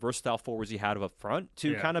options with the versatile forwards you had up front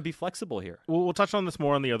to kind of be flexible here. We'll touch on this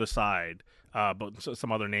more on the other side, but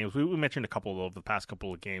some other names. We mentioned a couple of the past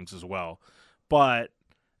couple of games as well. But,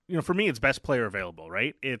 for me, it's best player available,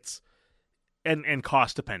 right? It's and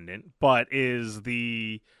cost dependent, but is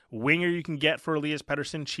the winger you can get for Elias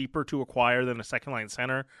Pettersson cheaper to acquire than a second-line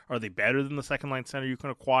center? Are they better than the second-line center you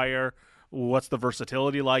can acquire? What's the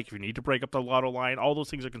versatility like if you need to break up the lotto line? All those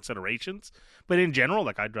things are considerations. But in general,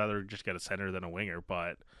 I'd rather just get a center than a winger.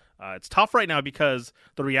 But it's tough right now because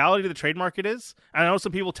the reality of the trade market is, and I know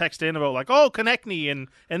some people text in about Konechny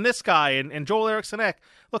and this guy and Joel Eriksson Ek.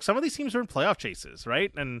 Look, some of these teams are in playoff chases, right?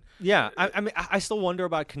 And yeah, I mean, I still wonder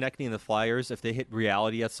about Konechny and the Flyers if they hit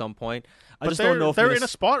reality at some point. I just don't know if they're in a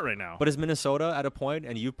spot right now. But is Minnesota at a point?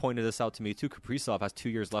 And you pointed this out to me too. Kaprizov has 2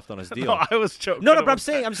 years left on his deal. No, I was joking. No, but I'm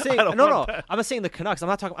saying, I'm not saying the Canucks. I'm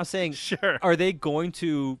not talking. I'm saying, sure. Are they going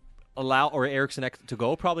to allow Eriksson Ek to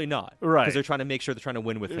go? Probably not. Right. Because they're trying to make sure they're trying to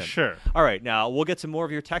win with him. Sure. All right. Now, we'll get to more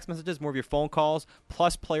of your text messages, more of your phone calls,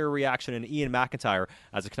 plus player reaction and Ian McIntyre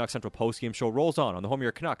as the Canucks Central postgame show rolls on the home of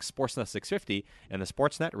your Canucks, Sportsnet 650 and the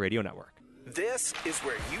Sportsnet Radio Network. This is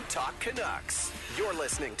where you talk Canucks. You're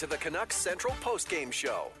listening to the Canucks Central postgame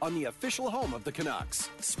show on the official home of the Canucks,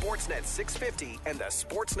 Sportsnet 650 and the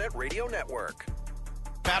Sportsnet Radio Network.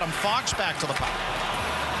 Adam Fox back to the puck.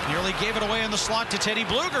 Nearly gave it away in the slot to Teddy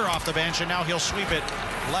Bluger off the bench, and now he'll sweep it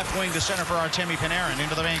left wing to center for Artemi Panarin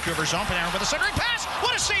into the Vancouver zone. Panarin with a centering pass.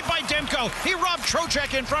 What a save by Demko. He robbed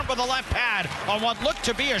Trocheck in front with the left pad on what looked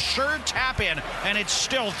to be a sure tap-in, and it's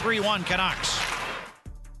still 3-1 Canucks.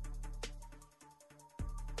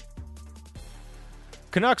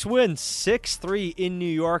 Canucks win 6-3 in New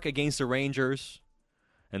York against the Rangers.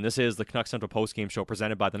 And this is the Canucks Central postgame show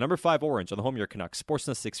presented by the number 5 Orange on the home of your Canucks,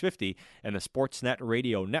 Sportsnet 650 and the Sportsnet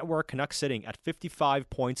Radio Network. Canucks sitting at 55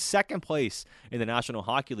 points, second place in the National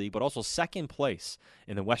Hockey League, but also second place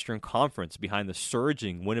in the Western Conference behind the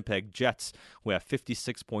surging Winnipeg Jets, who have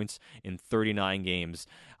 56 points in 39 games.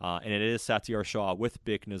 And it is Satyar Shah with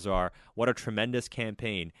Bik Nazar. What a tremendous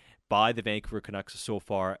campaign by the Vancouver Canucks so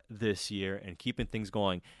far this year and keeping things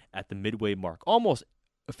going at the midway mark. Almost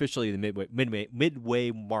officially the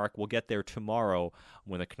midway mark. We'll get there tomorrow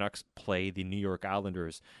when the Canucks play the New York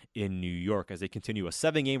Islanders in New York as they continue a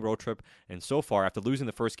 7-game road trip. And so far, after losing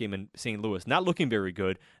the first game in St. Louis, not looking very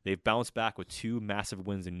good, they've bounced back with 2 massive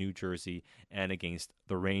wins in New Jersey and against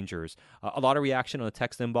the Rangers. A lot of reaction on the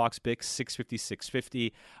text inbox, Bix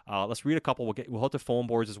 650-650. Let's read a couple. We'll hit the phone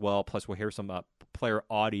boards as well. Plus, we'll hear some player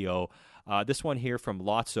audio. This one here from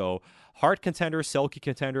Lotso. Hart contender, Selke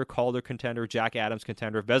contender, Calder contender, Jack Adams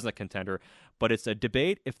contender, Vezina contender. But it's a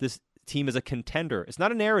debate if this team is a contender. It's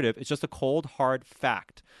not a narrative. It's just a cold, hard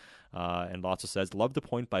fact. And Lotso says, love the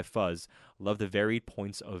point by Fuzz. Love the varied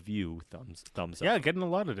points of view. Thumbs up. Yeah, getting a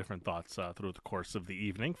lot of different thoughts throughout the course of the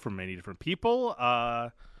evening from many different people.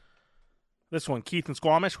 This one, Keith and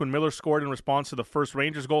Squamish, when Miller scored in response to the first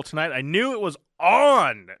Rangers goal tonight, I knew it was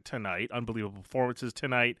on tonight. Unbelievable performances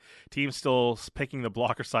tonight. Team still picking the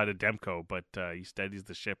blocker side of Demko, but he steadies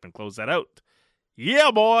the ship and closes that out.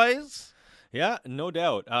 Yeah, boys! Yeah, no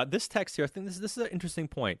doubt. This text here, I think this is an interesting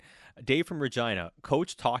point. Dave from Regina.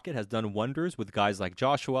 Coach Tocchet has done wonders with guys like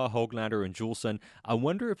Joshua, Höglander, and Juleson. I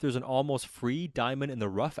wonder if there's an almost free diamond in the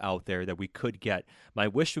rough out there that we could get. My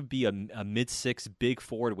wish would be a mid-6 big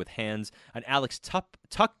forward with hands, an Alex Tuck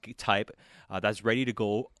type that's ready to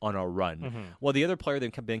go on a run. Mm-hmm. Well, the other player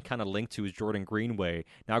they've been kind of linked to is Jordan Greenway.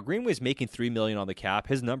 Now, Greenway's making $3 million on the cap.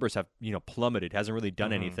 His numbers have plummeted. Hasn't really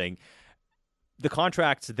done anything. The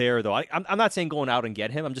contract's there, though. I'm not saying going out and get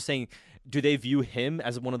him. I'm just saying, do they view him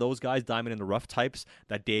as one of those guys, diamond in the rough types,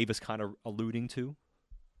 that Dave is kind of alluding to?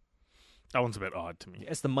 That one's a bit odd to me.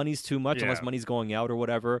 Yes, the money's too much unless money's going out or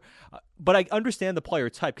whatever. But I understand the player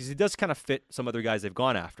type because he does kind of fit some other guys they've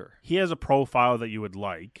gone after. He has a profile that you would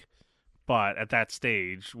like, but at that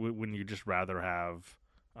stage, wouldn't you just rather have,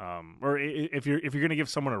 or if you're going to give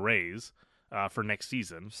someone a raise for next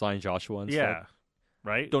season, sign Joshua instead? Yeah,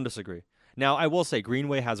 right? Don't disagree. Now, I will say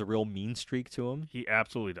Greenway has a real mean streak to him. He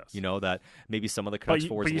absolutely does. That maybe some of the Canucks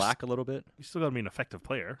forwards lack a little bit. You still got to be an effective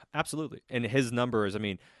player. Absolutely. And his numbers,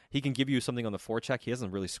 he can give you something on the forecheck. He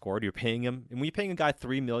hasn't really scored. You're paying him. And when you're paying a guy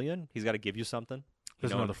 $3 million, he's got to give you something.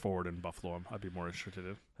 There's another forward in Buffalo I'd be more interested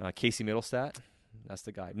in. Casey Middlestat. That's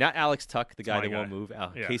the guy. Not Alex Tuck, the guy that won't move.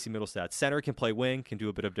 Yeah. Casey Middlestat. Center can play wing, can do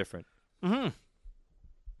a bit of different. Mm-hmm.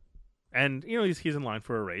 And, he's in line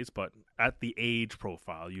for a raise, but at the age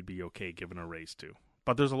profile, you'd be okay giving a raise to.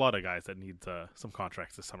 But there's a lot of guys that need some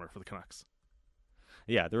contracts this summer for the Canucks.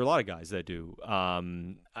 Yeah, there are a lot of guys that do.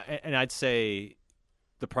 And I'd say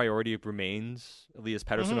the priority remains Elias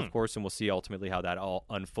Pettersson, of course, and we'll see ultimately how that all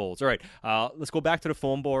unfolds. All right, let's go back to the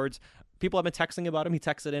phone boards. People have been texting about him. He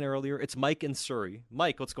texted in earlier. It's Mike in Surrey.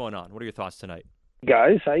 Mike, what's going on? What are your thoughts tonight?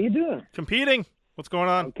 Guys, how you doing? Competing. What's going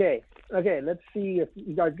on? Okay, let's see if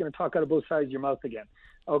you guys are going to talk out of both sides of your mouth again.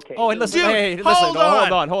 Okay. Oh, and listen, Dude,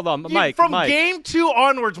 hold on, Mike. From Mike. game 2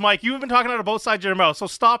 onwards, Mike, you've been talking out of both sides of your mouth, so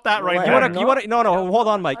stop that right now. No, hold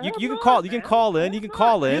on, Mike. You can call in. You can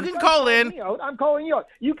call in. I'm calling you out.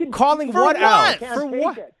 You can calling what out? For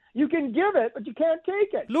what? You can give it, but you can't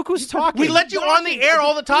take it. Look who's talking. We let you on the air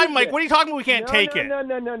all the time, Mike. What are you talking about? We can't take it.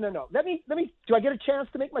 No. Let me. Do I get a chance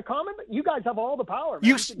to make my comment? You guys have all the power.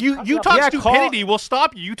 You talk stupidity, we'll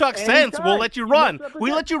stop you. You talk sense, we'll let you run.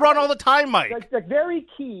 We let you run all the time, Mike. The very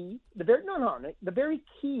key. The very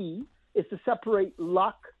key is to separate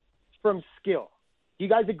luck from skill. Do you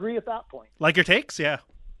guys agree with that point? Like your takes, yeah.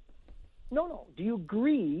 No. Do you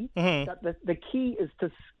agree that the key is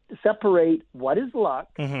to separate what is luck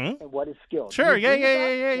and what is skill? Sure,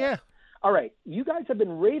 yeah. All right, you guys have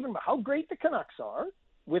been raving about how great the Canucks are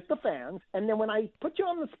with the fans, and then when I put you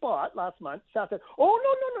on the spot last month, Seth said, oh,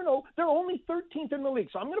 no, they're only 13th in the league,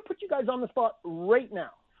 so I'm going to put you guys on the spot right now.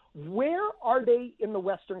 Where are they in the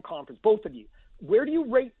Western Conference, both of you? Where do you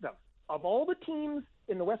rate them? Of all the teams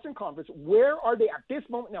in the Western Conference, where are they at this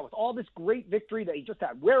moment now with all this great victory that you just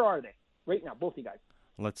had? Where are they right now, both of you guys?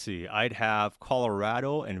 Let's see. I'd have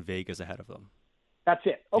Colorado and Vegas ahead of them. That's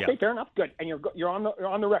it. Okay, fair enough. Good. And you're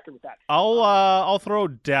on the record with that. I'll throw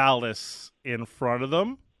Dallas in front of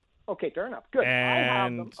them. Okay, fair enough. Good. And, I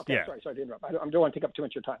have them. Okay, sorry to interrupt. I don't want to take up too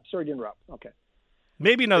much of your time. Sorry to interrupt. Okay.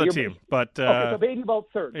 Maybe another team, but okay, so maybe about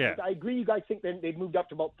third. Yeah. I agree. You guys think they've moved up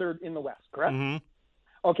to about third in the West, correct?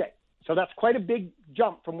 Mm-hmm. Okay, so that's quite a big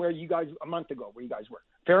jump from where you guys a month ago, where you guys were.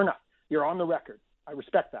 Fair enough. You're on the record. I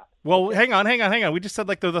respect that. Well, hang on. We just said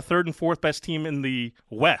like they're the third and fourth best team in the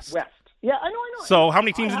West. Yeah, I know. So how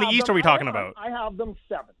many teams in the East are we talking about? I have them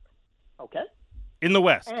 7th. Okay. In the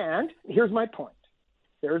West. And here's my point.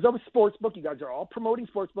 There's a sports book. You guys are all promoting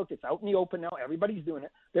sports book. It's out in the open now. Everybody's doing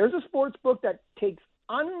it. There's a sports book that takes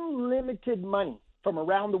unlimited money from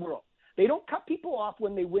around the world. They don't cut people off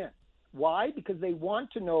when they win. Why? Because they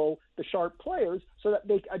want to know the sharp players so that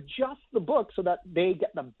they adjust the book so that they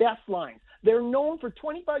get the best lines. They're known for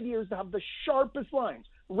 25 years to have the sharpest lines.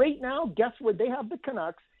 Right now, guess where they have the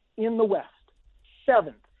Canucks in the West?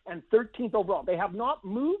 7th and 13th overall. They have not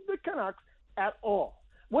moved the Canucks at all.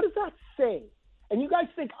 What does that say? And you guys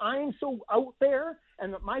think I'm so out there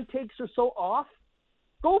and that my takes are so off?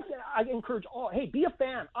 I encourage all, hey, be a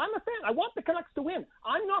fan. I'm a fan. I want the Canucks to win.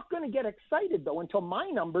 I'm not going to get excited, though,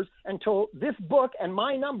 until this book and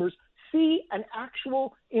my numbers see an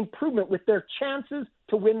actual improvement with their chances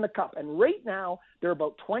to win the Cup. And right now, they're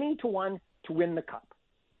about 20-1 to win the Cup,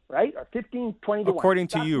 right? Or 15, 20-1. According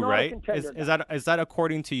to you, right? Is that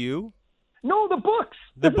according to you? No, the books.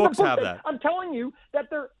 The books have that. I'm telling you that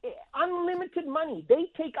they're unlimited money. They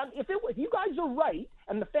take if you guys are right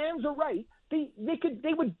and the fans are right, they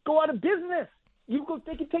would go out of business.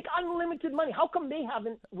 They could take unlimited money. How come they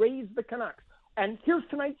haven't raised the Canucks? And here's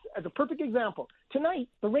tonight's as a perfect example. Tonight,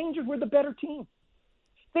 the Rangers were the better team.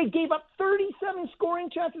 They gave up 37 scoring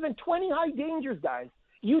chances and 20 high dangers, guys.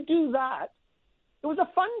 You do that. It was a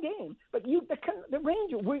fun game, but the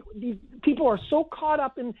Rangers. These people are so caught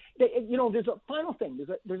up in. There's a final thing.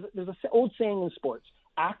 There's an old saying in sports: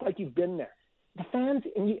 act like you've been there. The fans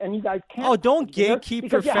and you guys can't. Oh, don't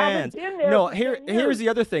gatekeep your fans. No, here's the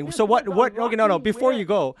other thing. So what? Okay, no. Before you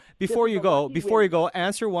go,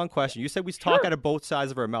 answer one question. You said we talk out of both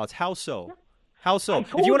sides of our mouths. How so? How so?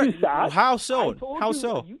 If you want to, how so? How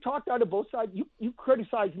so? You talked out of both sides. You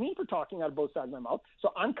criticized me for talking out of both sides of my mouth.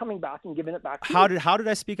 So I'm coming back and giving it back to you. How did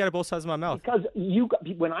I speak out of both sides of my mouth? Because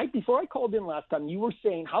before I called in last time, you were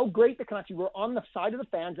saying how great the Canucks. You were on the side of the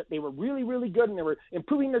fans that they were really, really good and they were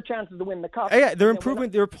improving their chances to win the Cup. Yeah, they're improving.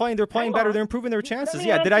 They're playing better. They're improving their chances.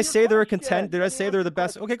 Yeah. Did I say they're a content? Did I say they're the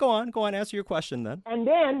best? Okay, go on. Answer your question then. And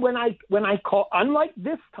then when I call, unlike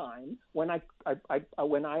this time, when I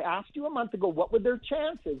asked you a month ago what were their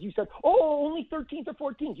chances, you said, only 13th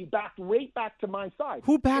or 14th. You backed right back to my side.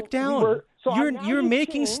 Who backed down? You're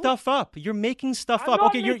making stuff up. You're making stuff up.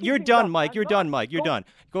 Okay, you're done, Mike. You're done, Mike. You're done.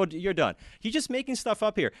 You're done. You're just making stuff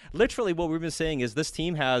up here. Literally, what we've been saying is this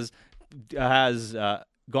team has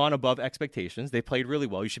gone above expectations. They played really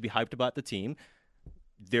well. You should be hyped about the team.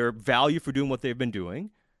 Their value for doing what they've been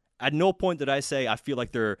doing. At no point did I say I feel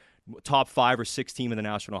like they're top 5 or 6 team in the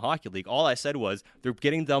National Hockey League. All I said was they're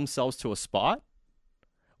getting themselves to a spot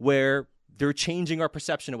where they're changing our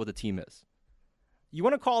perception of what the team is. You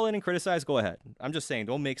want to call in and criticize? Go ahead. I'm just saying,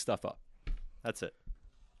 don't make stuff up. That's it.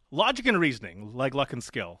 Logic and reasoning, like luck and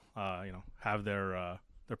skill, have their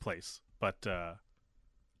place. But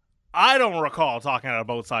I don't recall talking out of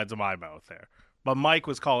both sides of my mouth there. But Mike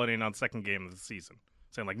was calling in on second game of the season,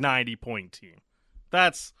 saying 90-point team.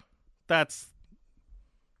 That's.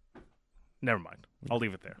 Never mind. I'll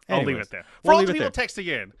leave it there. Anyways, I'll leave it there. For all the people texting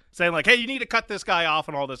in, saying hey, you need to cut this guy off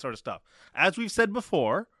and all this sort of stuff. As we've said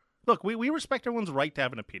before, look, we respect everyone's right to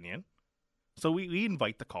have an opinion. So we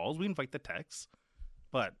invite the calls, we invite the texts,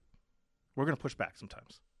 but we're going to push back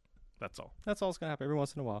sometimes. That's all. That's all that's going to happen every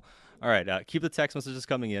once in a while. All right, keep the text messages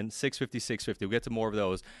coming in, 650-650. We'll get to more of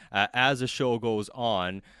those as the show goes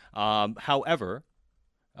on. However,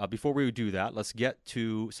 before we do that, let's get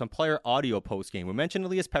to some player audio post-game. We mentioned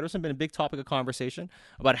Elias Pettersson, been a big topic of conversation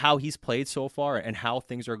about how he's played so far and how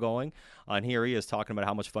things are going. And here he is talking about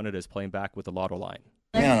how much fun it is playing back with the Lotto line.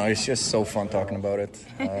 Yeah, no, it's just so fun talking about it,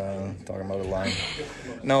 talking about the line.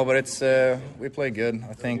 No, but it's we play good.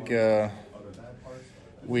 I think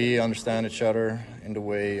we understand each other in the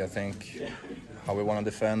way, I think, how we want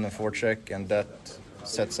to defend and forecheck, and that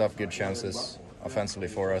sets up good chances offensively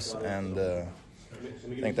for us. And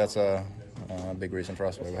I think that's a big reason for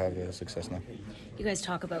us why we have success now. You guys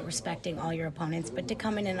talk about respecting all your opponents, but to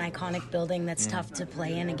come in an iconic building that's tough to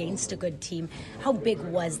play in against a good team, how big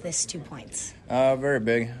was this 2 points? Very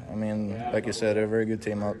big. I mean, like you said, they're a very good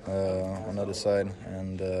team out on the other side,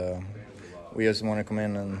 and we just want to come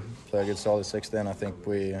in and play a good solid 60, and I think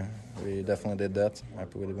we definitely did that.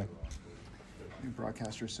 Happy with it. The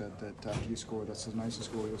broadcaster said that after you scored, that's the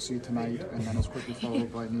nicest goal you'll see tonight, and then it was quickly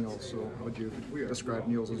followed by Neil. So how would you describe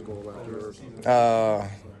Neil's goal after?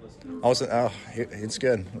 It's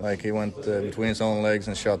good. Like, he went between his own legs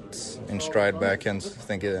and shot in stride backhand. I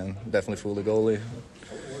think it definitely fooled the goalie.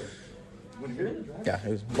 Yeah, it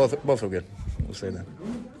was both were good. We'll say that.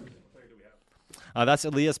 That's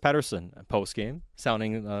Elias Pettersson post-game,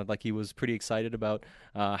 sounding like he was pretty excited about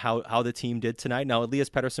how the team did tonight. Now, Elias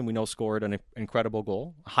Pettersson, we know, scored an incredible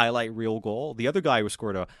goal, a highlight reel goal. The other guy who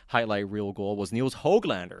scored a highlight reel goal was Nils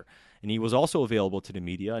Höglander, and he was also available to the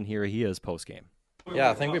media, and here he is post-game.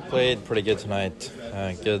 Yeah, I think we played pretty good tonight.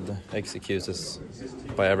 Good executions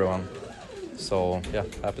by everyone. So, yeah,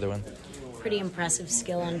 happy to win. Pretty impressive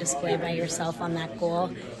skill on display by yourself on that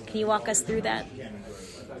goal. Can you walk us through that?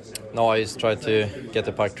 No, I just tried to get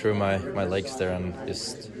the puck through my legs there and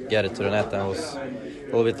just get it to the net. I was a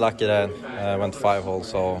little bit lucky that I went 5-hole,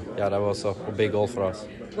 so yeah, that was a big goal for us.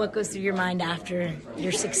 What goes through your mind after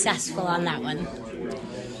you're successful on that one?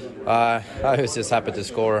 I was just happy to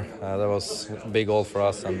score. That was a big goal for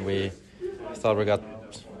us, and we thought we got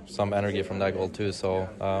some energy from that goal too, so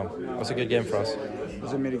it was a good game for us.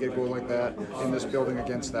 Does it mean to get a goal like that in this building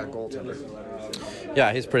against that goaltender?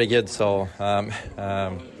 Yeah, he's pretty good, so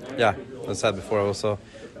yeah, as I said before, it was a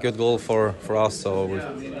good goal for us, so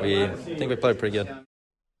we think we played pretty good.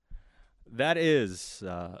 That is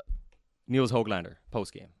Nils Höglander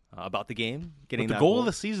post-game. About the game, getting the that goal of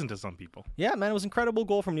the season to some people. Yeah, man, it was an incredible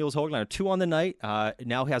goal from Nils Höglander. 2 on the night.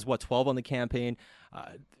 Now he has, 12 on the campaign.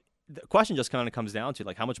 The question just kind of comes down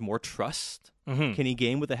to, how much more trust can he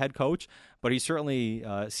gain with the head coach? But he certainly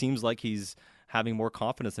seems like he's having more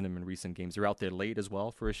confidence in him in recent games. They're out there late as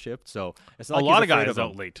well for a shift. So it's not a lot of guys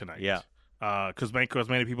out late tonight. Yeah. Because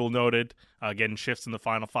many people noted getting shifts in the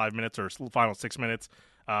final 5 minutes or final 6 minutes.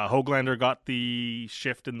 Höglander got the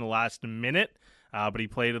shift in the last minute. But he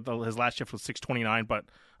played his last shift was 6:29. But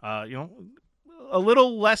a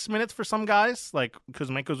little less minutes for some guys, like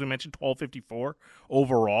Kuzmenko, as we mentioned, 12:54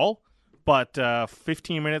 overall. But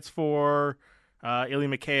 15 minutes for Ilya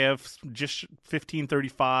Mikheyev, just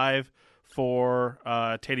 15:35 for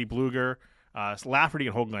Teddy Bluger. Lafferty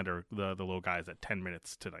and Höglander, the low guys, at 10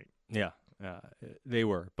 minutes tonight. Yeah. They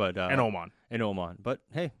were, but and Oman. But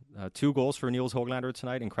hey, 2 goals for Nils Höglander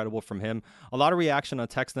tonight. Incredible from him. A lot of reaction on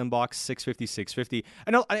text inbox 650-650.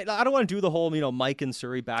 I don't want to do the whole Mike and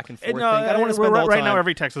Surrey back and forth thing. I don't want to spend all right time. Now.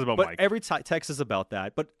 Every text is about Mike. Every text is about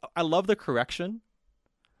that. But I love the correction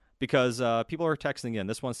because people are texting in.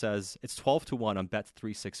 This one says it's 12-1 on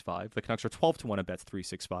Bet365. The Canucks are 12-1 on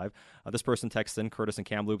Bet365. This person texts in, Curtis and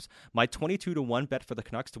Kamloops. My 22-1 bet for the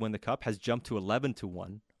Canucks to win the Cup has jumped to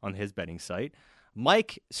 11-1 on his betting site.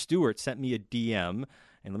 Mike Stewart sent me a DM,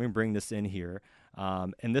 and let me bring this in here.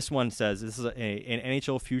 And this one says, this is an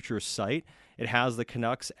NHL Futures site. It has the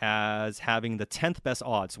Canucks as having the 10th best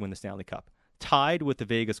odds to win the Stanley Cup, tied with the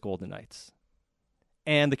Vegas Golden Knights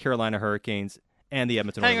and the Carolina Hurricanes and the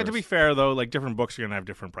Edmonton Hang on, Oilers. to be fair, though, like different books are going to have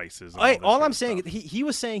different prices. All I'm saying, he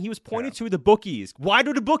was saying, he was pointing to the bookies. Why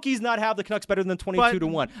do the bookies not have the Canucks better than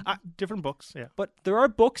 22-1? Different books, yeah. But there are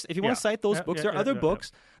books, if you want Yeah. to cite those Yeah, books, yeah, there are yeah, other yeah,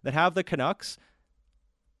 books that have the Canucks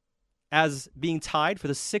as being tied for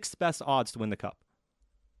the 6th best odds to win the Cup.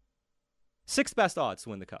 6th best odds to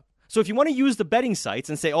win the Cup. So if you want to use the betting sites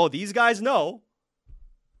and say, oh, these guys know,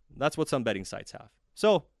 that's what some betting sites have.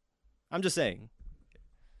 So I'm just saying.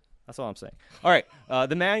 That's all I'm saying. All right,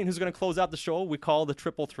 the man who's going to close out the show, we call the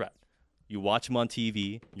triple threat. You watch him on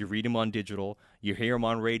TV, you read him on digital, you hear him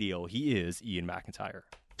on radio. He is Ian McIntyre.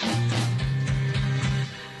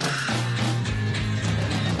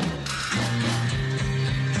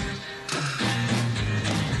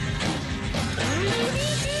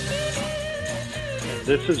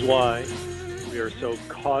 This is why we are so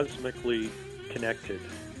cosmically connected,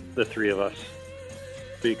 the three of us,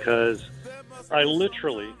 because I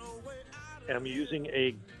literally am using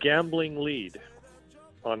a gambling lead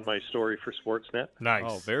on my story for Sportsnet. Nice.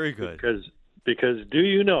 Oh, very good. Because do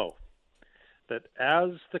you know that as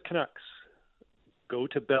the Canucks go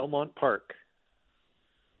to Belmont Park,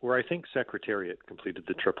 where I think Secretariat completed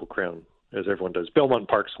the Triple Crown, as everyone does. Belmont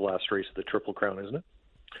Park's the last race of the Triple Crown, isn't it?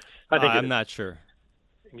 I think I'm not sure.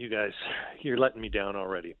 You guys, you're letting me down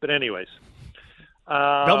already. But anyways.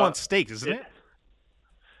 Belmont Stakes, isn't it?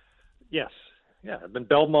 Yes. Yeah, I've been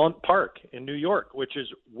Belmont Park in New York, which is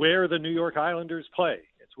where the New York Islanders play.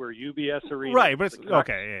 It's where UBS Arena. Right, but it's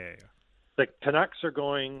okay. Yeah. The Canucks are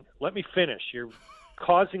going. Let me finish. You're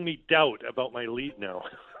causing me doubt about my lead now.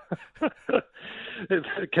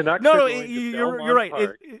 The Canucks. No, are going to you're right.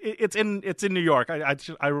 Park. It's in New York.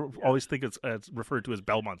 I always think it's referred to as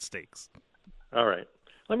Belmont Stakes. All right.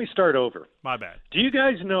 Let me start over. My bad. Do you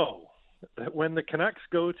guys know that when the Canucks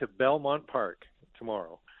go to Belmont Park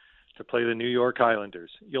tomorrow to play the New York Islanders,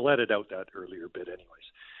 you'll edit out that earlier bit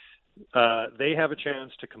anyways, they have a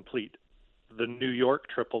chance to complete the New York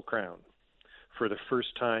Triple Crown for the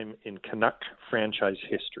first time in Canuck franchise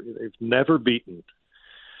history. They've never beaten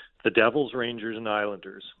the Devils, Rangers, and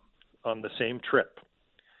Islanders on the same trip.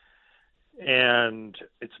 And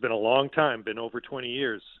it's been a long time, been over 20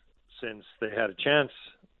 years since they had a chance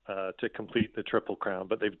to complete the Triple Crown.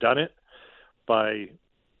 But they've done it by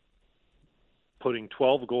putting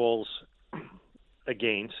 12 goals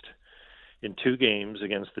against in 2 games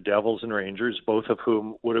against the Devils and Rangers, both of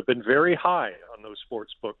whom would have been very high on those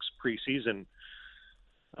sports books preseason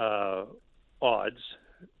odds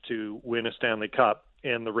to win a Stanley Cup.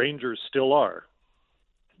 And the Rangers still are.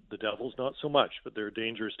 The Devils not so much, but they're a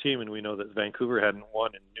dangerous team, and we know that Vancouver hadn't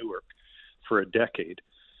won in Newark for a decade.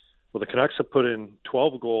 Well, the Canucks have put in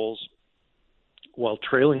 12 goals while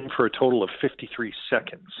trailing for a total of 53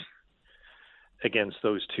 seconds against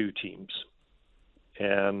those 2 teams.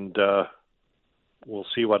 And we'll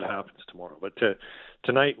see what happens tomorrow. But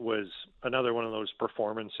tonight was another one of those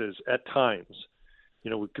performances at times,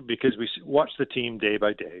 because we watch the team day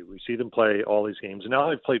by day. We see them play all these games. And now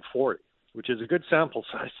they've played 40, which is a good sample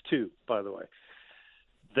size too, by the way,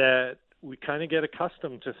 that we kind of get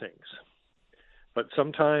accustomed to things. But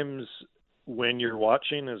sometimes when you're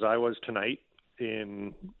watching, as I was tonight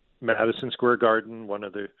in Madison Square Garden, one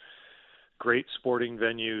of the great sporting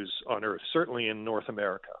venues on earth, certainly in North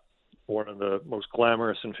America, one of the most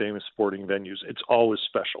glamorous and famous sporting venues, it's always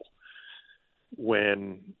special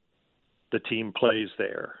when the team plays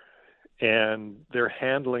there. And they're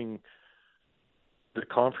handling the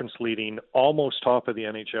conference leading, almost top of the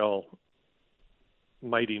NHL,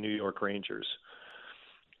 mighty New York Rangers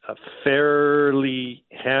fairly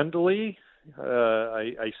handily.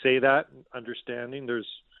 I say that understanding there's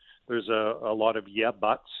a lot of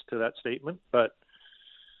buts to that statement, but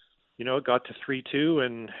it got to 3-2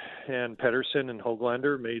 and Pettersson and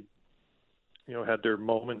Höglander made had their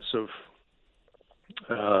moments of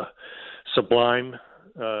sublime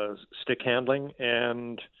stick handling,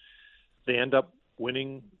 and they end up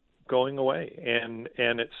winning going away. And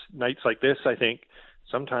it's nights like this, I think,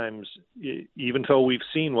 sometimes, even though we've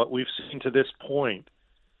seen what we've seen to this point,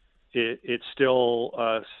 it still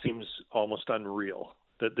seems almost unreal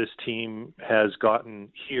that this team has gotten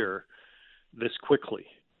here this quickly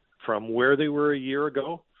from where they were a year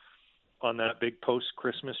ago on that big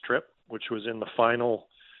post-Christmas trip, which was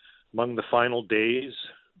among the final days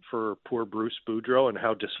for poor Bruce Boudreau, and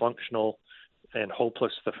how dysfunctional and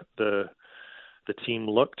hopeless the team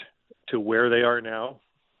looked, to where they are now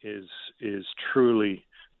is toruly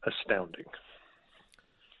astounding.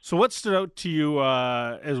 So what stood out to you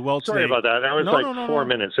as well today? Sorry about that. That was 4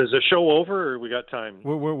 minutes. Is the show over, or we got time?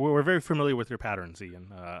 We're very familiar with your patterns,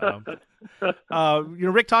 Ian.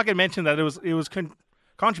 Rick Tocchet mentioned that it was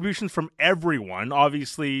contributions from everyone.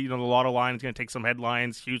 Obviously, the lotto line is going to take some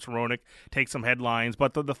headlines. Hughes Ronick takes some headlines.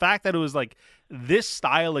 But the fact that it was like this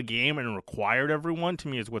style of game and required everyone, to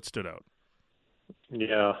me, is what stood out.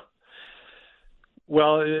 Yeah.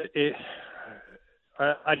 Well,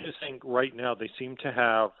 I just think right now they seem to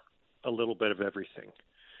have a little bit of everything.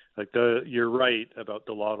 Like you're right about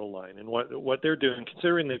the lotto line and what they're doing,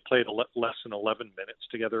 considering they played less than 11 minutes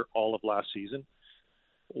together all of last season.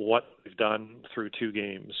 What they've done through 2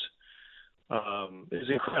 games is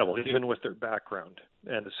incredible, even with their background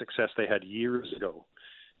and the success they had years ago.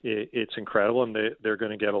 It's incredible, and they're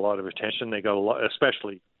going to get a lot of attention. They got a lot,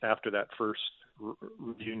 especially after that first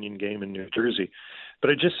reunion game in New Jersey.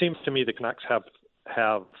 But it just seems to me the Canucks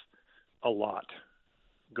have a lot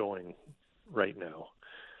going right now.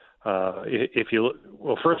 If you look,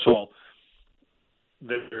 well, first of all,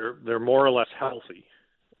 they're more or less healthy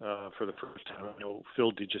for the first time. I know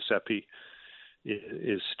Phil DiGiuseppe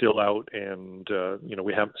is still out, and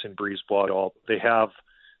we haven't seen Brisebois at all. They have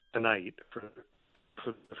tonight for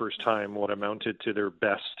the first time what amounted to their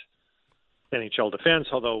best NHL defense.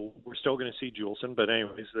 Although we're still going to see Juleson, but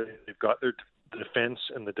anyways, they've got their defense,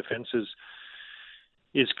 and the defense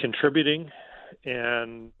is contributing.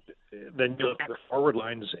 And then you look at the forward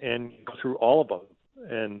lines and you go through all of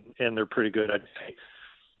them, and they're pretty good. I'd say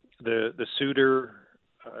the Suter,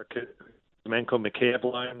 Menko McCabe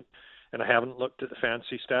line, and I haven't looked at the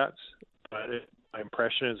fancy stats, but my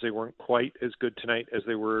impression is they weren't quite as good tonight as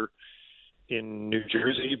they were in New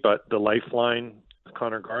Jersey. But the lifeline,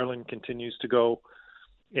 Connor Garland, continues to go,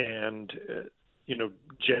 and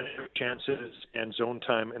generate chances and zone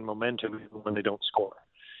time and momentum even when they don't score.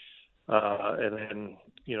 And then,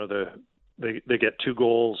 they get 2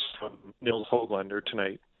 goals from Nils Höglander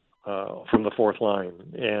tonight from the fourth line.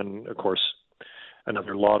 And, of course,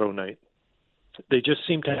 another lotto night. They just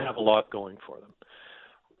seem to have a lot going for them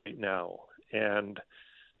right now. And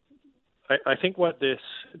I think what this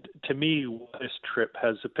trip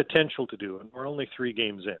has the potential to do, and we're only 3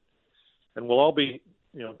 games in, and we'll all be,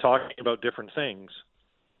 talking about different things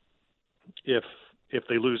if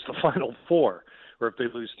they lose the final 4. Or if they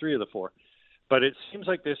lose 3 of the 4. But it seems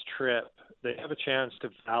like this trip, they have a chance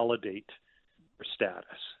to validate their status,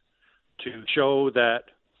 to show that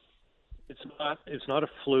it's not a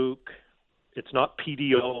fluke, it's not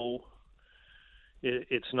PDO,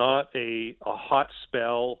 it's not a hot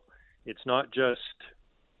spell, it's not just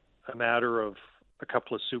a matter of a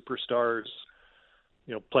couple of superstars,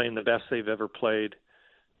 playing the best they've ever played.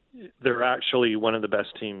 They're actually one of the best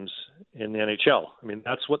teams in the NHL. I mean,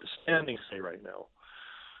 that's what the standings say right now.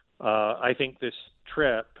 I think this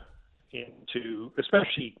trip into,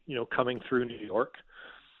 especially, coming through New York,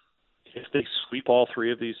 if they sweep all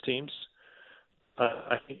 3 of these teams,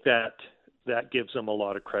 I think that gives them a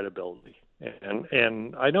lot of credibility.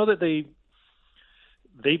 And I know that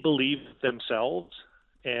they believe themselves,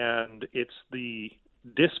 and it's the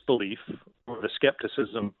disbelief or the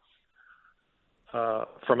skepticism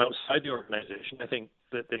from outside the organization. I think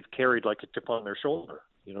that they've carried like a chip on their shoulder.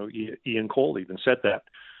 Ian Cole even said that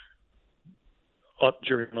up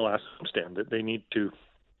during the last homestand, that they need to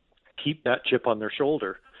keep that chip on their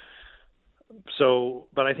shoulder. So,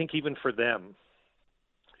 but I think even for them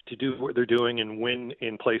to do what they're doing and win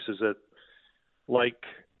in places that, like,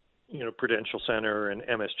 Prudential Center and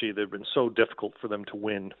MSG, that have been so difficult for them to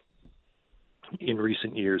win in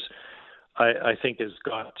recent years, I think has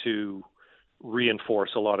got to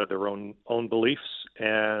reinforce a lot of their own beliefs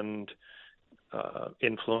and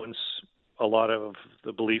influence a lot of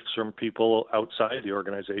the beliefs from people outside the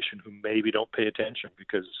organization who maybe don't pay attention,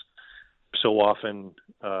 because so often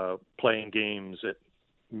playing games at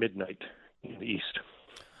midnight in the East.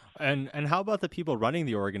 And how about the people running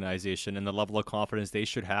the organization and the level of confidence they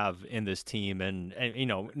should have in this team? And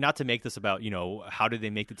not to make this about, how do they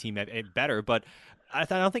make the team better, but I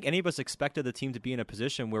don't think any of us expected the team to be in a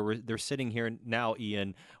position where they're sitting here now,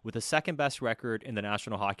 Ian, with the second best record in the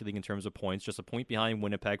National Hockey League in terms of points, just a point behind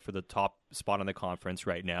Winnipeg for the top spot in the conference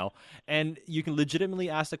right now. And you can legitimately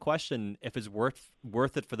ask the question if it's worth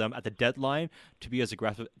it for them at the deadline to be as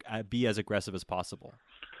aggressive as possible.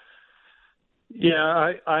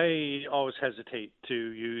 Yeah, I always hesitate to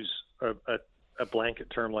use a blanket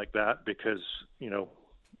term like that, because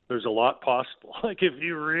there's a lot possible. Like, if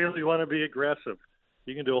you really want to be aggressive,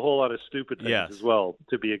 you can do a whole lot of stupid things as well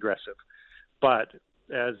to be aggressive. But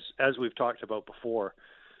as we've talked about before,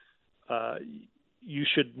 you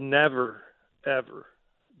should never, ever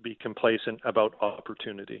be complacent about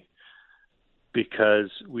opportunity, because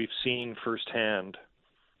we've seen firsthand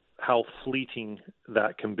how fleeting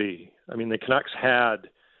that can be. I mean, the Canucks had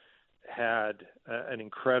had an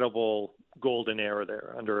incredible golden era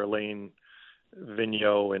there under Alain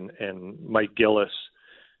Vigneault and Mike Gillis,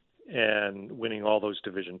 and winning all those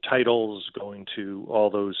division titles, going to all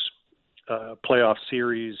those playoff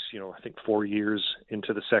series, I think 4 years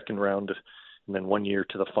into the second round and then 1 year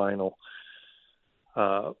to the final.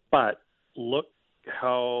 But look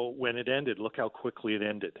when it ended, look how quickly it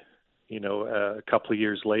ended. A couple of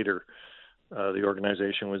years later, the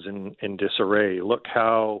organization was in disarray. Look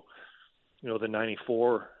how, the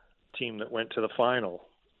 94 team that went to the final,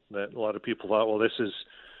 that a lot of people thought, well,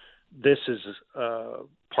 this is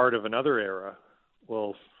part of another era.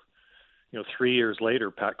 Well, 3 years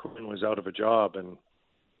later, Pat Quinn was out of a job, and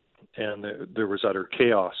there was utter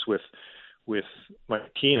chaos with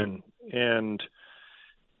Mike Keenan, and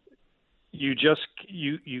you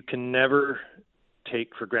can never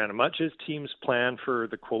take for granted, much as teams plan for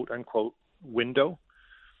the quote unquote window,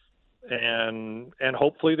 and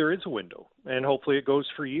hopefully there is a window, and hopefully it goes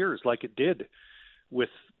for years like it did with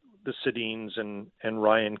the Sedins and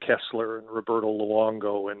Ryan Kessler and Roberto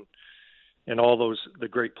Luongo and all the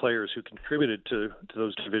great players who contributed to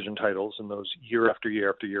those division titles and those year after year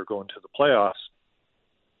after year going to the playoffs.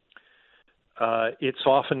 It's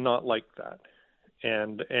often not like that.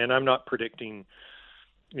 And I'm not predicting,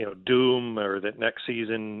 doom, or that next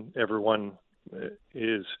season everyone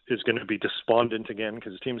is going to be despondent again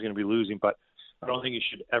because the team's going to be losing. But I don't think you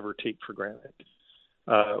should ever take for granted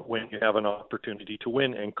when you have an opportunity to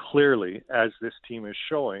win. And clearly, as this team is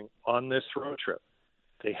showing on this road trip,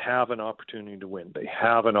 they have an opportunity to win. They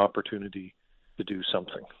have an opportunity to do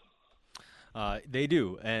something. They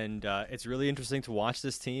do, and it's really interesting to watch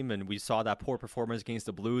this team, and we saw that poor performance against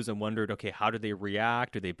the Blues and wondered, okay, how do they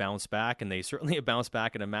react? Do they bounce back? And they certainly have bounced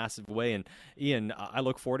back in a massive way. And Ian, I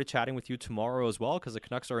look forward to chatting with you tomorrow as well, because the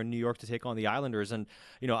Canucks are in New York to take on the Islanders, and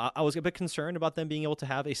I was a bit concerned about them being able to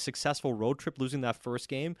have a successful road trip, losing that first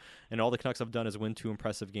game, and all the Canucks have done is win 2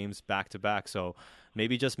 impressive games back-to-back, so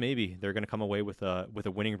maybe, just maybe, they're going to come away with a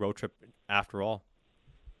winning road trip after all.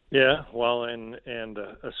 Yeah, well, and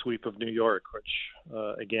a sweep of New York, which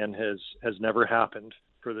again has never happened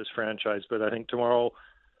for this franchise. But I think tomorrow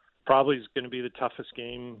probably is going to be the toughest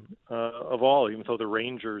game of all, even though the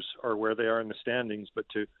Rangers are where they are in the standings. But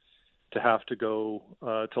to have to go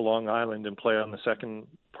to Long Island and play on the second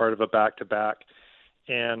part of a back-to-back,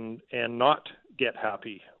 and not get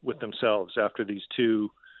happy with themselves after these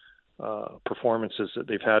two performances that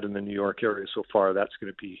they've had in the New York area so far, that's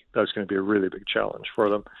going to be a really big challenge for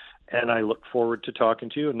them. And I look forward to talking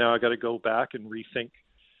to you. And now I got to go back and rethink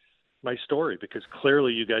my story, because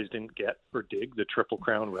clearly you guys didn't get or dig the Triple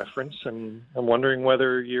Crown reference, and I'm wondering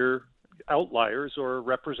whether you're outliers or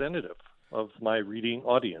representative of my reading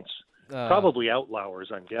audience. Probably outliers,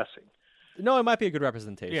 I'm guessing. No, it might be a good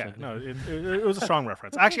representation. Yeah, no, it was a strong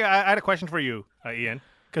reference. Actually, I had a question for you, Ian.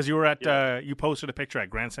 Because you were at, you posted a picture at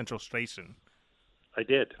Grand Central Station. I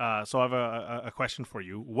did. So I have a question for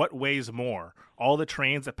you. What weighs more, all the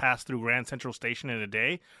trains that pass through Grand Central Station in a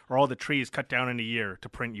day, or all the trees cut down in a year to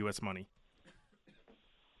print U.S. money?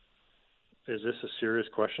 Is this a serious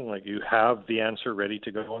question? Like, you have the answer ready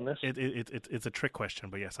to go on this? It's a trick question,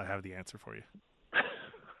 but yes, I have the answer for you.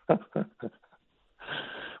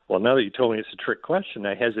 Well, now that you told me it's a trick question,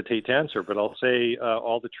 I hesitate to answer, but I'll say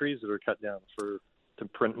all the trees that are cut down to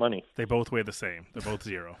print money. They both weigh the same. They're both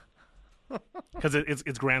zero. Because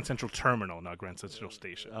it's Grand Central Terminal, not Grand Central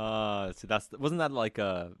Station. So wasn't that like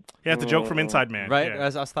a... Yeah, it's a joke from Inside Man. Right? Yeah.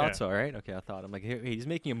 I thought so, right? Okay, I'm like, hey, he's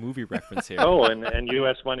making a movie reference here. Oh, and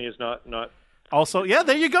U.S. money is not... Also, yeah,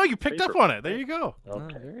 there you go. You picked up on it. There you go.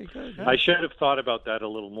 Okay. Very good. I should have thought about that a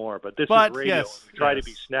little more, but this is radio. Yes, we try to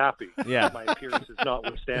be snappy. Yeah. My appearance is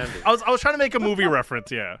notwithstanding. I was trying to make a movie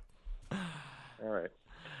reference, yeah. All right.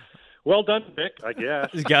 Well done, Vic, I guess.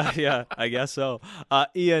 Yeah, I guess so.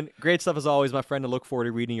 Ian, great stuff as always, my friend. I look forward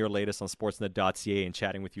to reading your latest on sportsnet.ca and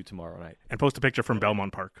chatting with you tomorrow night. And post a picture from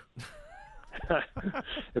Belmont Park.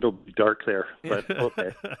 It'll be dark there, but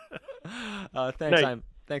okay.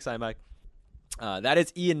 Thanks, Mike. That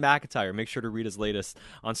is Ian McIntyre. Make sure to read his latest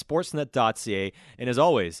on sportsnet.ca. And as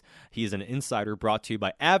always, he is an insider brought to you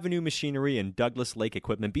by Avenue Machinery and Douglas Lake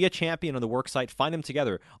Equipment. Be a champion on the worksite. Find them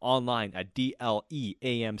together online at DLEAMC.com.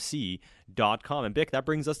 And Bick, that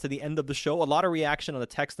brings us to the end of the show. A lot of reaction on the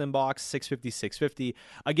text inbox, 650-650.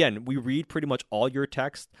 Again, we read pretty much all your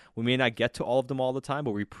texts. We may not get to all of them all the time,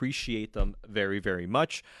 but we appreciate them very, very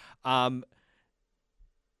much.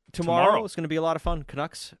 Tomorrow is going to be a lot of fun.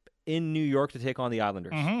 Canucks in New York to take on the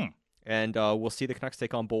Islanders. Mm-hmm. And we'll see the Canucks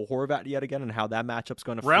take on Bo Horvat yet again and how that matchup's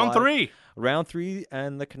going to Round fly. 3. Round 3,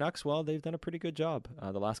 and the Canucks, well, they've done a pretty good job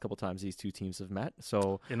the last couple times these two teams have met.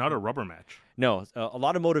 So not a rubber match. No, a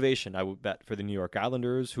lot of motivation, I would bet, for the New York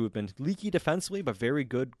Islanders, who have been leaky defensively, but very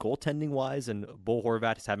good goaltending-wise. And Bo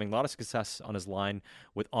Horvat is having a lot of success on his line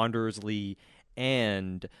with Anders Lee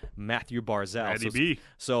and Matthew Barzal.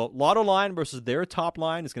 So Lotto line versus their top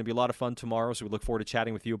line is going to be a lot of fun tomorrow, so we look forward to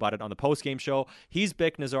chatting with you about it on the post-game show. He's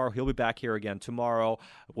Bick Nazar. He'll be back here again tomorrow.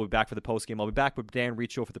 We'll be back for the post-game. I'll be back with Dan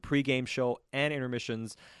Riccio for the pre-game show and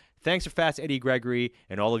intermissions. Thanks for Fats Eddie Gregory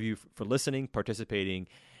and all of you for listening, participating,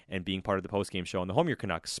 and being part of the post-game show on the Home of Your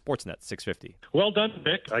Canucks, Sportsnet 650. Well done,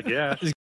 Vic, I guess.